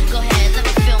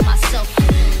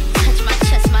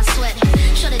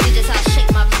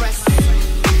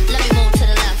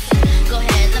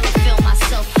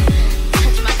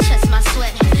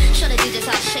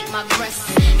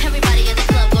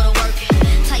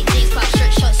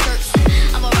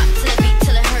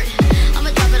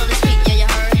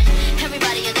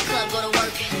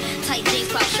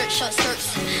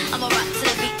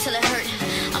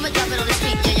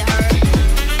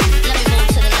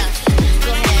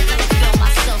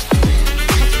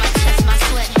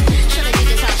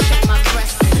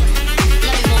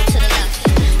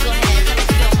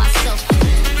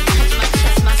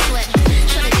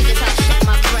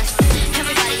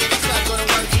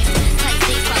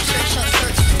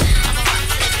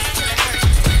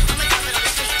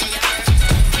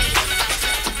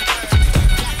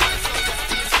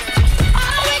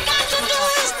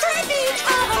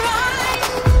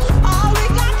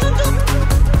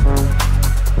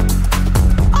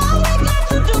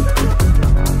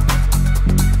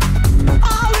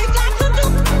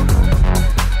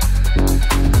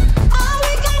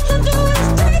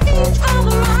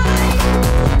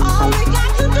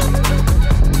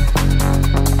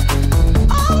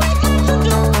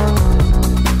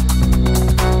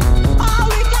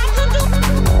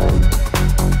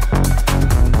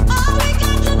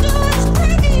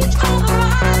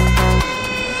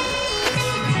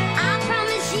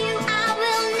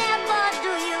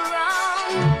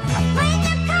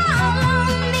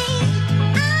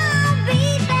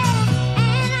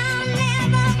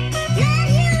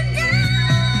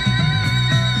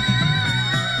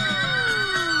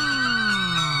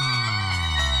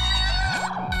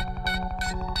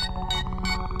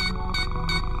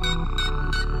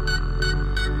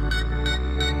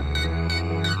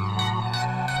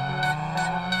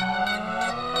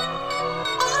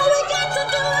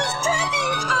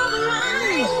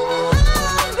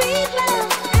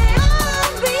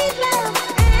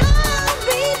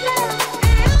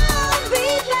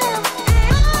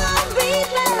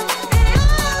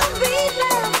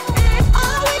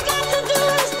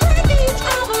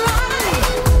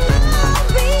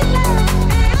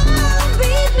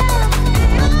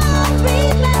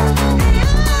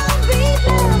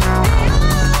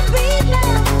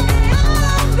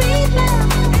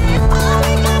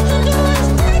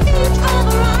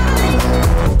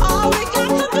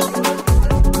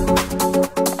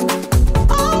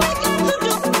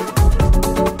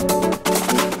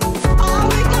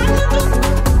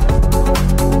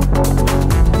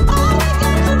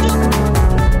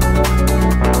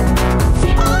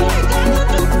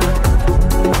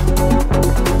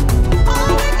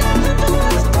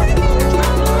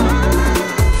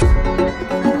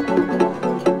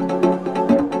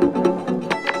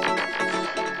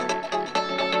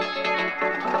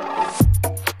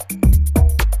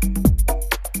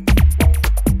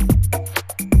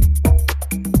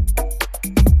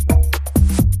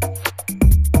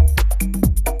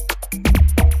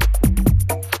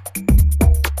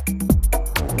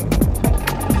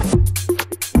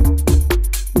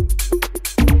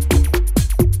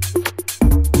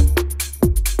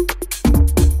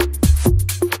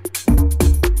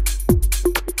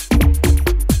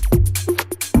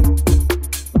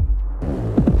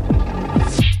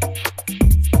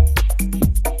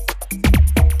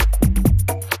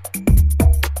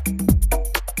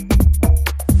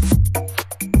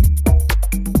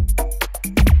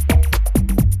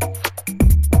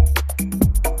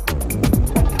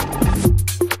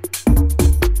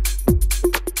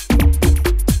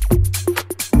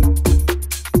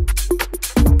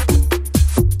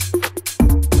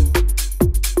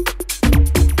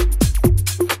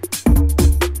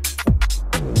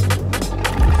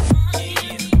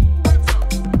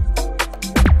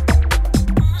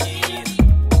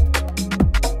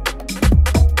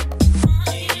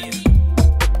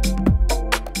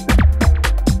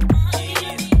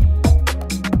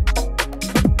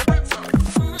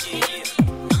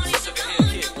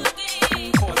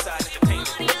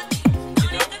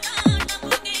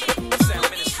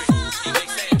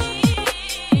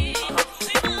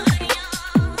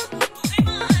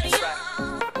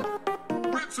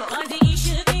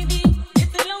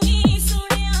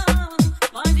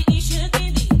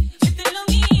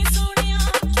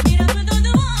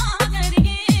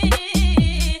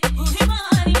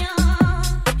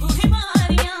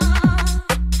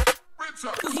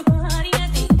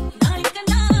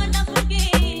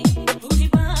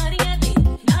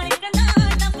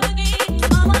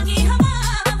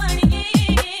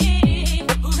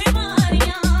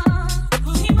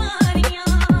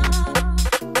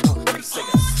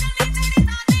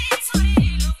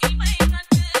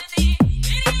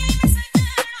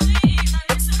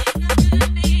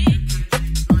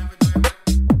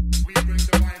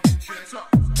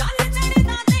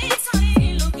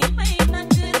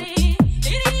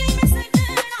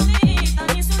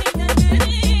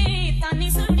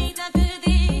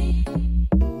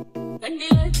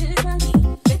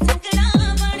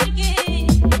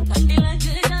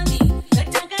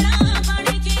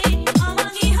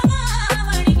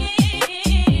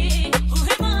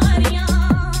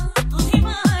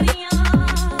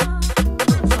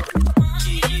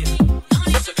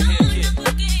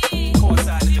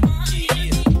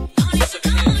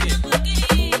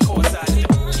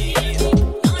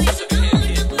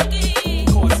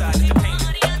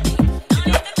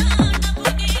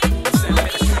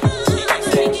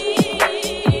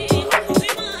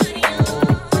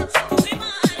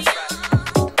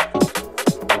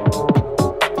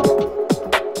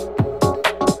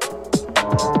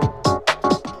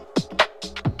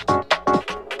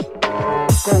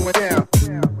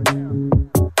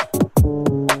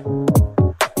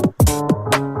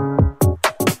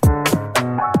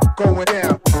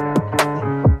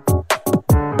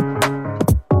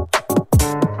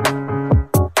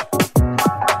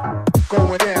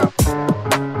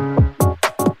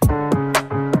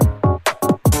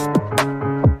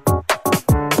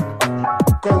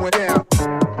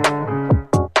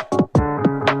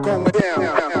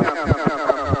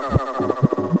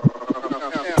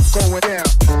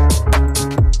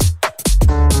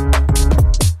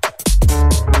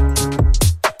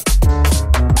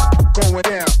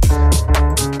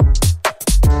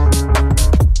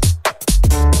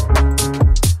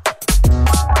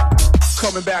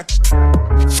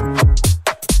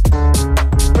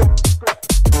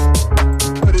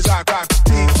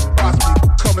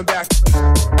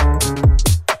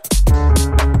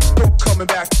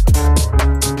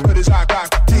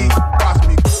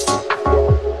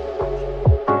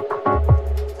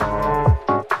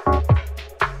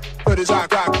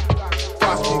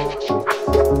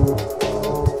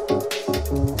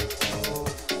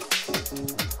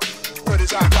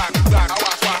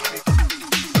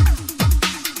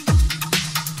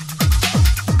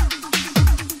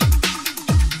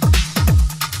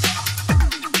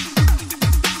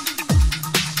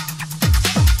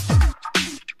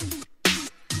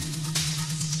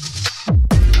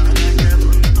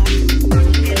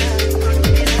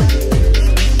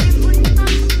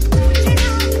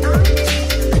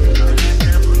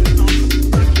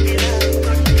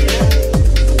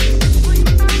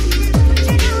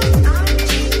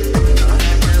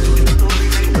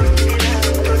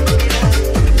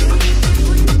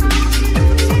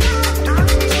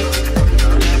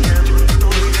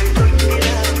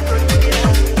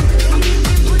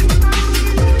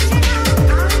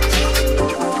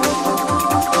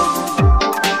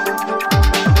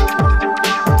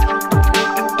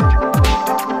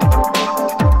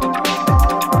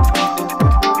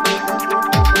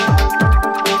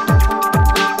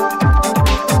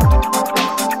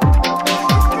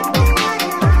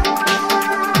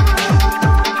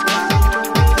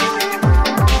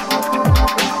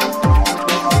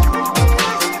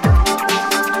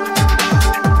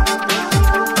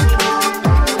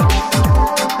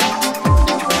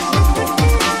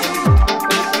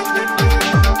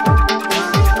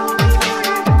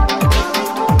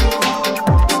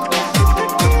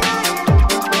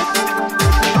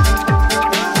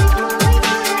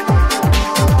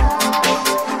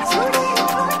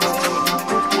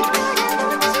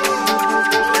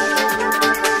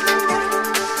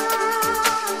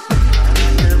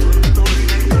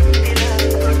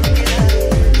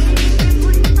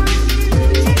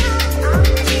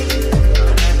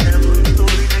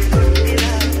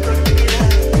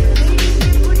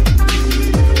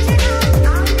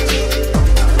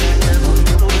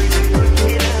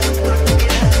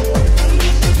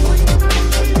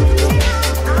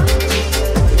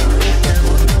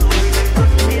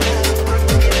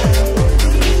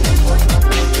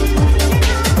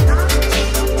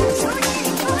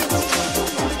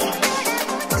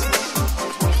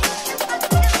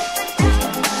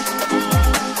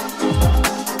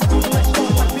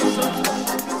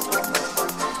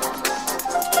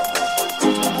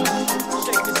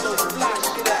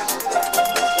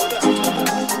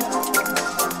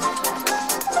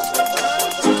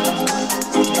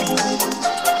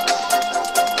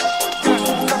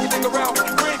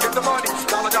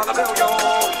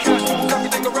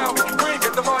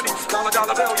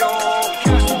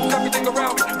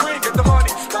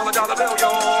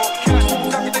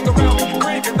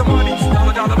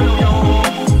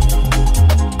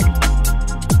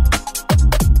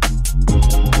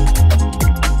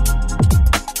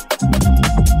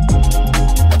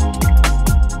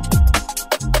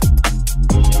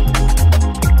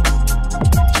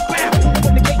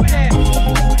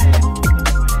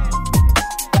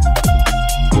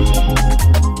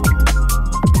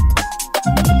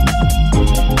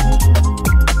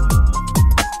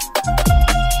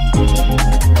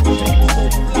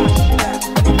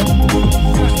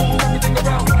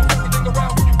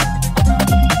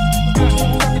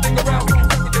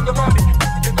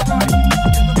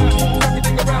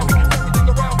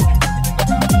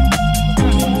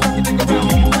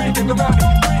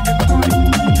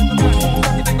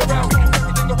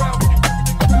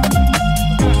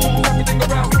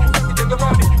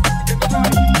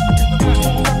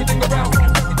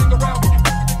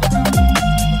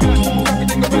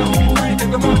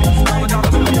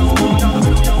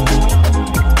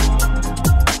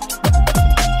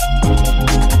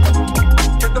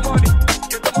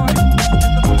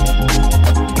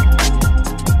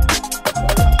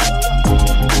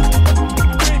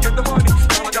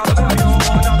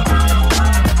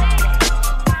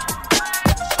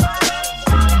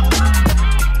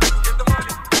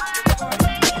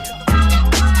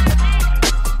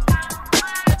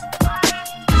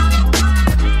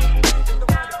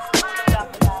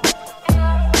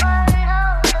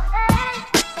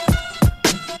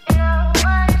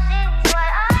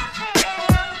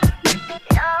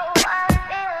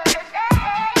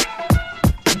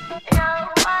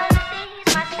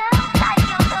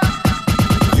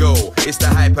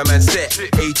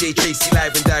AJ Tracy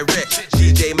live and direct.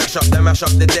 DJ mash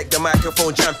up the deck. The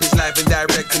microphone champ is live and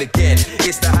direct. And again,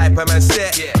 it's the Hyperman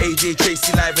set. AJ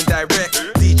Tracy live and direct.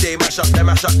 DJ mash up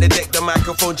the deck. The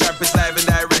microphone champ is live and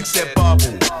direct. Said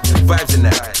Barble, vibes in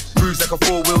that. Cruise like a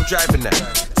 4-wheel driving that.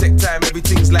 Tech time,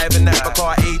 everything's live and that. I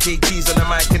got AJT's on the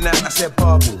mic and that. I said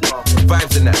Barble,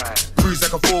 vibes in that. Cruise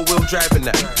like a 4-wheel driving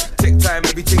that. Tech time,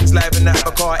 everything's live and that.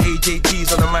 I got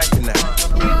AJT's on the mic and that.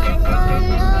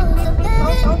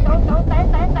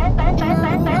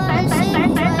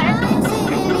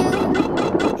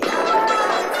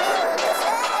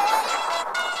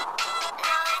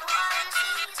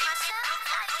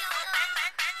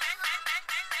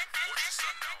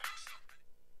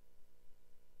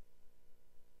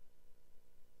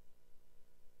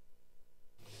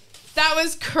 That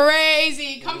was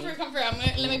crazy. Come through.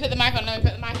 Let me put the mic on.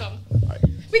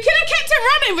 We could have kept it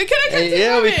running.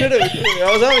 Yeah, we could have.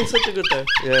 I was having such a good time.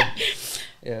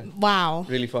 Yeah. Wow.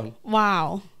 Really fun.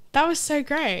 Wow. That was so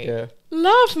great. Yeah.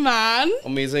 Love, man.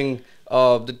 Amazing.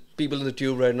 The people in the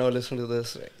tube right now listen to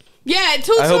this. Yeah, talk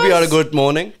to us. I hope you had a good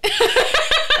morning.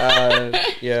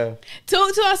 Yeah.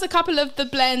 Talk to us a couple of the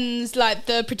blends, like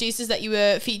the producers that you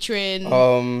were featuring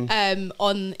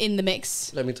on in the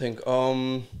mix. Let me think.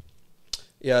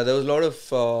 Yeah, there was a lot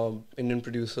of Indian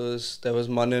producers. There was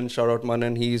Manan, shout out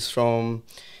Manan. He's from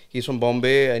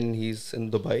Bombay and he's in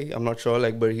Dubai. I'm not sure,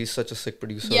 like, but he's such a sick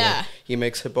producer. Yeah. Like, he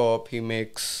makes hip hop, he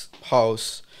makes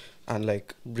house, and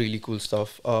like really cool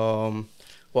stuff.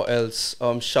 What else?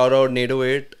 Shout out Nado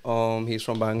 8. He's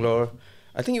from Bangalore.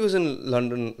 I think he was in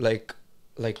London like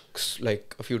a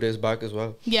few days back as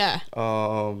well. Yeah.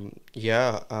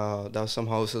 That was some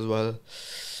house as well.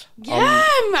 Yeah,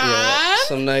 man. Yeah,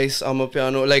 some nice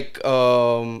amapiano. Like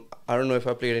I don't know if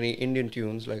I played any Indian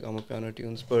tunes, like amapiano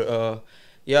tunes, but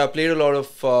yeah, I played a lot of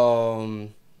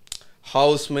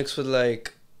house mixed with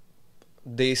like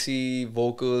desi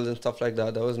vocals and stuff like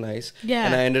that. That was nice. Yeah.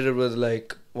 And I ended it with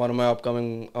like one of my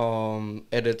upcoming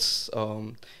edits.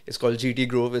 It's called GT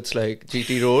Grove. It's like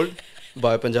GT Road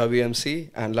by Punjabi MC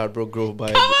and Ladbroke Grove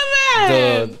by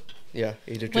AJ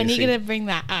Tracy. When are you gonna bring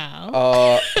that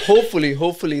out?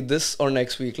 Hopefully this or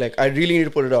next week. Like, I really need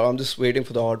to put it out. I'm just waiting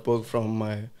for the artwork from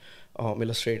my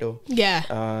illustrator. Yeah.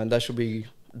 And that should be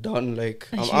done. Like,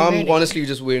 I'm honestly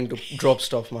just waiting to drop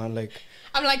stuff, man. Like,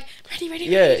 I'm like ready.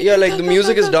 Yeah. Like the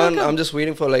music is done. I'm just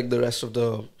waiting for like the rest of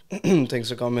the things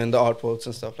to come in, the artworks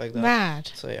and stuff like that. Mad.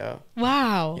 So yeah.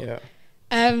 Wow. Yeah.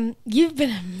 You've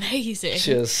been amazing.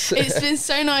 Cheers. It's been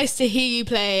so nice to hear you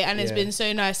play, and it's been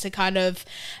so nice to kind of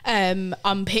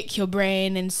unpick your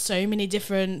brain in so many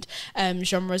different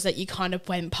genres that you kind of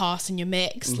went past in your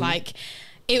mix. Like,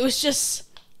 it was just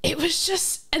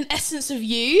an essence of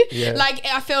you. Yeah. Like,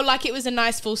 I feel like it was a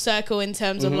nice full circle in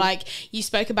terms of like, you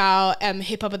spoke about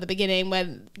hip hop at the beginning,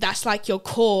 when that's like your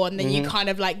core, and then you kind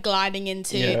of like gliding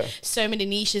into so many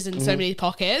niches and so many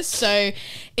pockets. So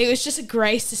it was just a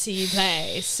grace to see you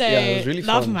play. So it was really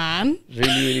love, fun. man.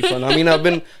 Really fun. I mean, I've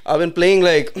been playing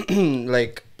like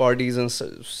like parties and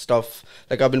stuff.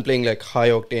 Like, I've been playing like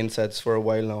high-octane sets for a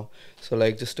while now. So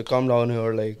like, just to come down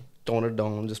here, like, tone it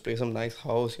down, just play some nice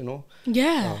house, you know.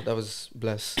 Yeah. That was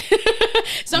blessed.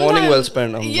 Morning well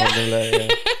spent. I'm not gonna lie. Yeah.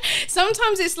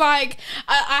 Sometimes it's like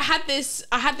I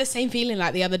had the same feeling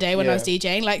like the other day when I was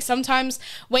DJing. Like, sometimes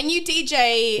when you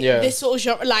DJ this sort of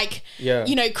genre, like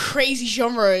you know, crazy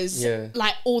genres,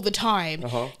 like all the time,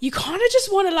 you kind of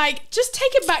just want to like just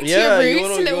take it back to your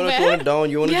roots a little bit. You want to tone it down.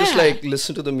 You want to just like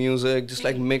listen to the music, just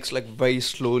like mix like very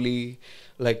slowly,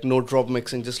 like no drop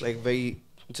mixing, just like very.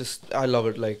 Just I love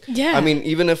it. Like, I mean,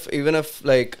 even if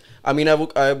like, I mean,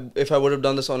 if I would have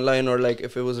done this online, or like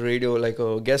if it was radio, like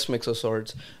a guest mix of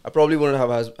sorts, I probably wouldn't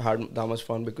have had that much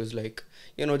fun, because like,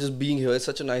 you know, just being here, it's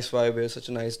such a nice vibe. It's such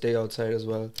a nice day outside as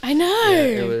well. I know.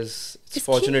 Yeah, it's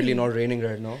fortunately not raining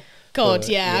right now. God,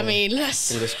 I mean,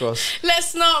 fingers crossed.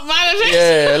 Let's not manifest.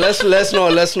 Yeah, let's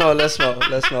not.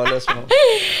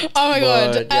 Oh my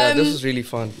God. Yeah, this was really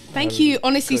fun. Thank you,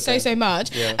 honestly, so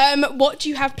much. Yeah. What do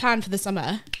you have planned for the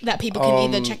summer that people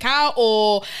can either check out,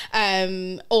 or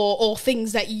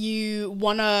things that you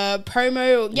wanna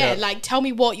promo? Yeah, like, tell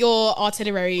me what your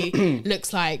itinerary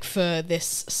looks like for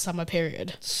this summer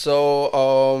period. So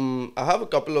I have a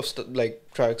couple of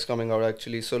like tracks coming out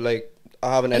actually. So like,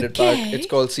 I have an edit pack. It's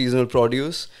called Seasonal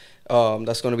Produce.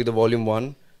 That's going to be the volume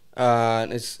 1.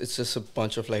 And it's just a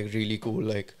bunch of like really cool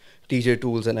like DJ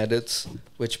tools and edits,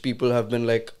 which people have been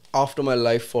like after my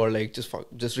life for, like, just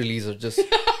release it. Just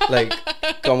like,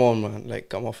 come on, man. Like,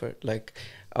 come off it. Like,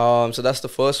 so that's the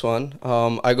first one.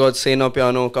 I got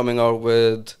Amapiano coming out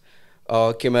with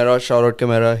Chimera, shout out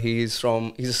Chimera. He's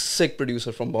a sick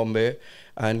producer from Bombay,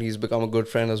 and he's become a good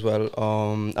friend as well.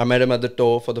 I met him at the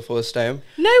tour for the first time.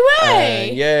 No way.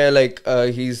 And yeah, like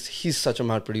he's such a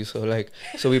mad producer. Like,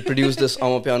 so we produced this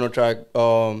amapiano track.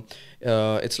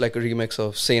 It's like a remix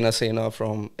of Sena Sena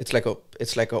from. It's like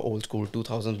a old school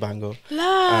 2000s banger.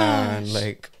 And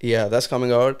like, yeah, that's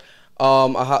coming out.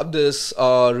 I have this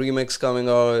remix coming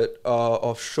out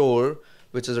of Shore,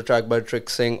 which is a track by Trick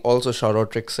Singh. Also shout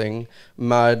out Trick Singh,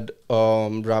 mad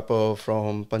rapper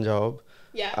from Punjab.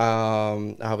 Yeah.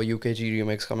 I have a UKG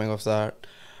remix coming of that.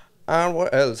 And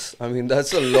what else? I mean,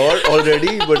 that's a lot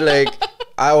already, but like,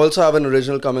 I also have an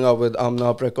original coming up with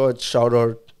Amnap Records. Shout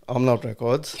out Amnap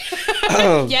Records.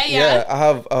 Yeah,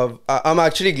 I'm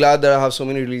actually glad that I have so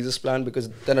many releases planned, because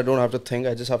then I don't have to think.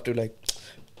 I just have to like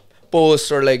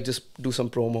post or like just do some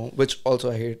promo, which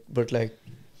also I hate, but like,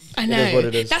 I know. it is what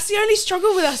it is. That's the only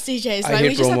struggle with us DJs. Like,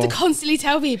 we just have to constantly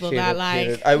tell people that,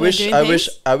 like, I wish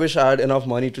I had enough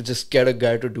money to just get a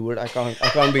guy to do it. I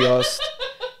can't be asked.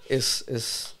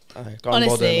 I can't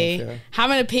honestly, bother enough,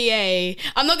 having a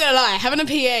PA, I'm not gonna lie, having a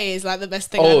PA is like the best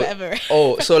thing I've ever.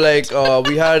 So like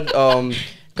we had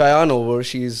Kayan over.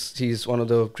 She's one of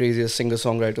the craziest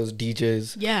singer-songwriters,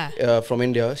 DJs. From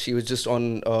India. She was just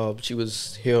on. She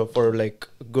was here for like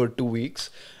a good 2 weeks,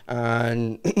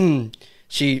 and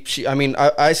I mean,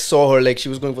 I saw her, like, she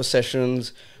was going for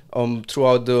sessions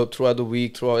throughout the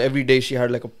week, throughout every day. She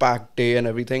had like a packed day and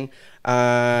everything,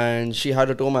 and she had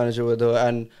a tour manager with her,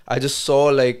 and I just saw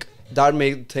like that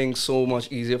made things so much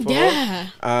easier for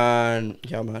her. And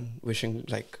yeah, man, wishing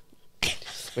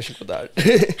for that.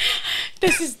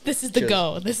 This is the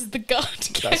goal. This is the goal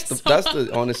to get that's the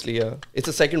honestly, yeah. It's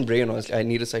a second brain, honestly. I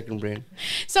need a second brain.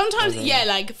 Sometimes,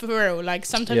 like, for real, like,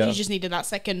 sometimes you just needed that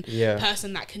second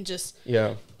person that can just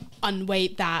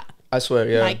unweight that. I swear,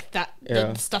 yeah. Like that,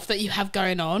 the stuff that you have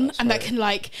going on, and that can,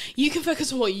 like, you can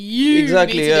focus on what you need to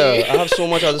do. I have so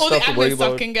much other stuff to worry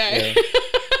about. All the admin stuff can go.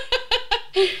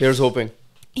 Yeah. Here's hoping.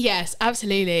 Yes,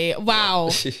 absolutely. Wow.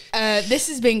 This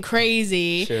has been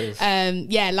crazy.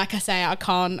 Like I say, I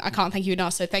can't thank you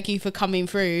enough. So thank you for coming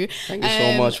through. Thank you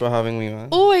so much for having me, man.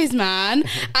 Always, man.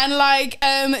 And like,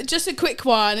 just a quick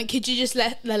one. Could you just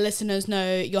let the listeners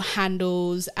know your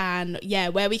handles and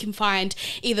where we can find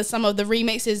either some of the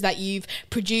remixes that you've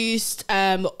produced,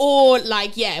 or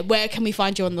like, where can we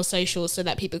find you on the socials so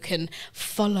that people can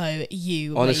follow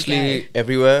you? Honestly,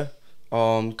 everywhere.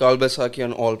 Kalbaisakhi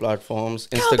on all platforms.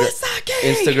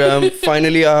 Instagram.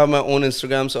 Finally, I have my own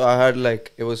Instagram. So I had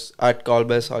like, it was at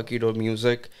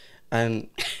kalbaisakhi.music, and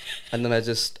then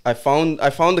I found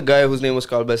the guy whose name was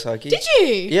Kalbaisakhi. Did you?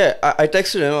 Yeah, I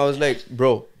texted him. I was like,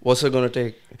 bro, what's it gonna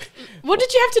take? What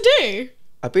did you have to do?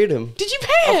 I paid him. Did you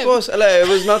pay him? Of course. Like, it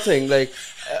was nothing. Like,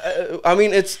 I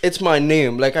mean, it's my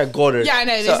name. Like, I got it. Yeah, I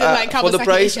know. This is like Kalbaisakhi for the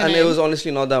price, and it was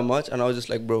honestly not that much. And I was just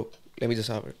like, bro, let me just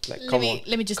have it. Like, come on.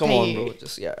 Let me just come pay on, you. bro.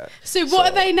 Just So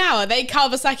what are they now? Are they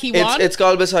Kalbaisakhi one? It's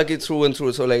Kalbaisakhi through and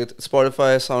through. So like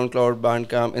Spotify, SoundCloud,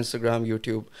 Bandcamp, Instagram,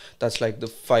 YouTube. That's like the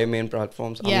 5 main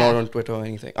platforms. I'm not on Twitter or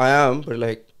anything. I am, but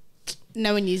like,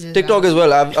 no one uses TikTok as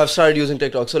well. I've started using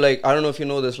TikTok. So like, I don't know if you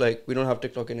know this, like, we don't have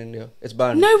TikTok in India. It's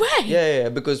banned. No way. Yeah,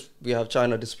 because we have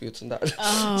China disputes and that.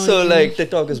 So like,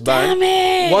 TikTok is banned.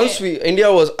 Damn it.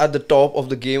 India was at the top of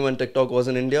the game when TikTok was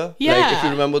in India. Yeah. Like, if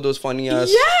you remember those funny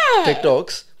ass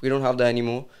TikToks, we don't have that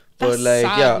anymore. But that's like,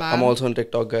 sad, man. I'm also on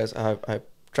TikTok, guys. I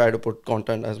try to put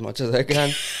content as much as I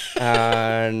can.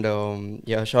 And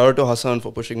shout out to Hassan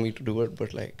for pushing me to do it.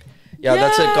 But like,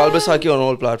 that's it. Kalbaisakhi on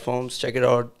all platforms. Check it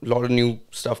out. A lot of new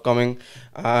stuff coming.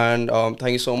 And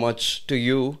thank you so much to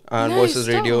you and Voices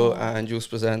Radio and Juice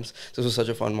Presents. This was such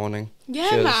a fun morning. Yeah,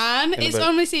 cheers. Man. It's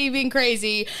honestly been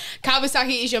crazy.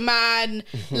 Kalbaisakhi is your man.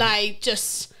 Like,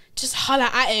 just holler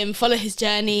at him, follow his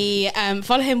journey,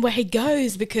 follow him where he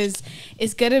goes, because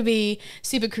it's gonna be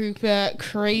super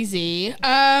crazy.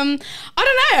 I don't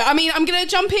know. I mean, I'm gonna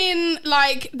jump in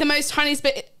like the most tiniest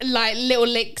bit, like little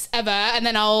licks ever, and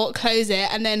then I'll close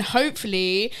it, and then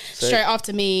hopefully straight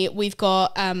after me we've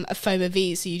got a Foma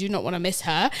V, so you do not want to miss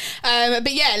her.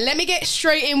 But yeah, let me get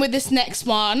straight in with this next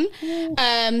one.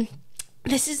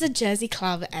 This is a Jersey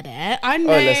Club edit. I'm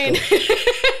known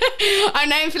I'm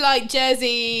known for like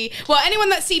Jersey. Well, anyone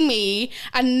that's seen me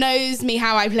and knows me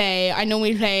how I play, I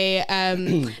normally play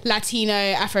Latino,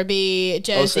 Afrobeat,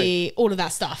 Jersey, all of that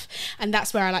stuff, and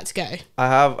that's where I like to go.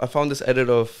 I found this edit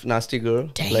of Nasty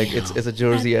Girl. Damn. Like it's a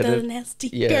Jersey edit. Nasty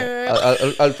Girl.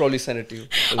 I'll probably send it to you.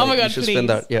 Oh my god, you please, spin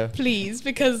that. Yeah, please,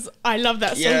 because I love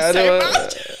that song so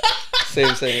much.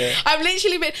 Same. Yeah. I've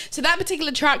literally been so that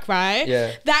particular track, right?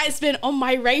 Yeah. That has been on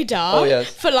my radar. Oh, yes.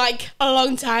 For like a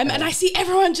long time, and I see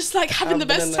everyone just like having the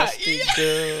best time.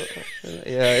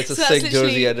 Yeah, it's a So sick that's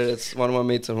jersey edit. It's one of my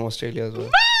mates from Australia as well.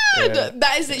 Yeah.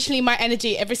 That is literally my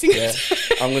energy every single Yeah. time.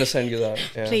 I'm gonna send you that.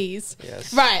 Yeah. Please.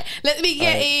 Yes. Right, let me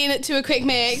get into a quick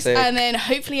mix, Sick. and then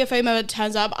hopefully if FOMO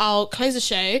turns up, I'll close the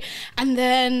show, and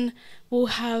then we'll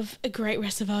have a great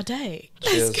rest of our day.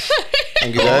 Cheers. Let's go.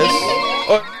 Thank you guys.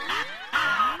 Oh.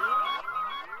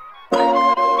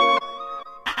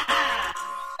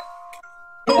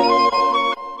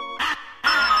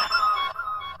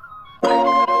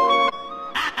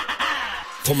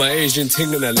 For my Asian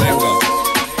ting in a lenga.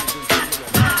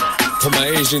 For my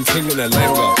Asian ting in a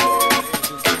lenga.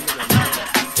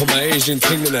 For my Asian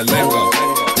ting in a lenga.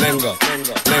 Lenga.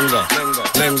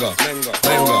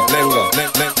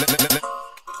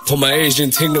 For my Asian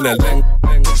ting in a lenga.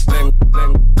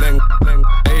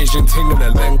 Asian ting in a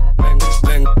lenga.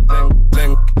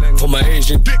 For my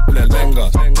Asian ting in a lenga.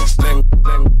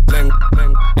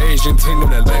 Asian ting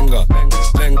in a lenga.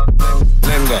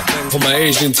 For my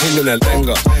Asian ting in a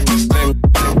lenga.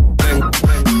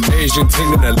 Asian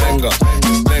ting in a lenga.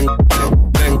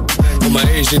 For my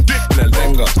Asian ting in a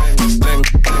lenga.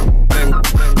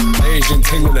 Asian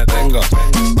ting in a lenga.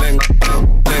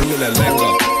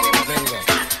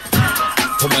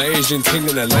 For my Asian ting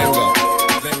in a lenga.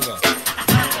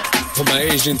 For my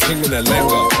Asian ting in a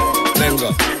lenga.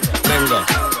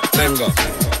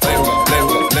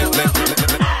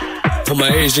 For my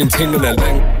Asian ting in a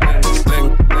lenga.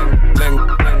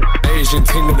 Asian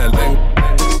ting in a lenga.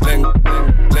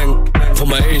 For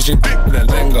my Asian ting in a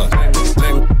lenga.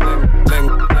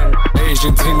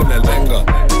 Asian ting in a lenga.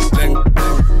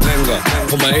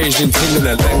 For my Asian ting in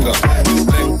a lenga.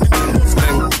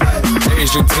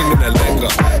 Asian ting in a lenga.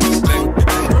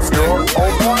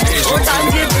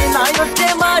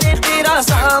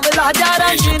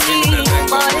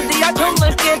 मार दिया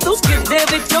ठुमके तू किदे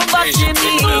विचों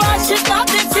बचनी आशिका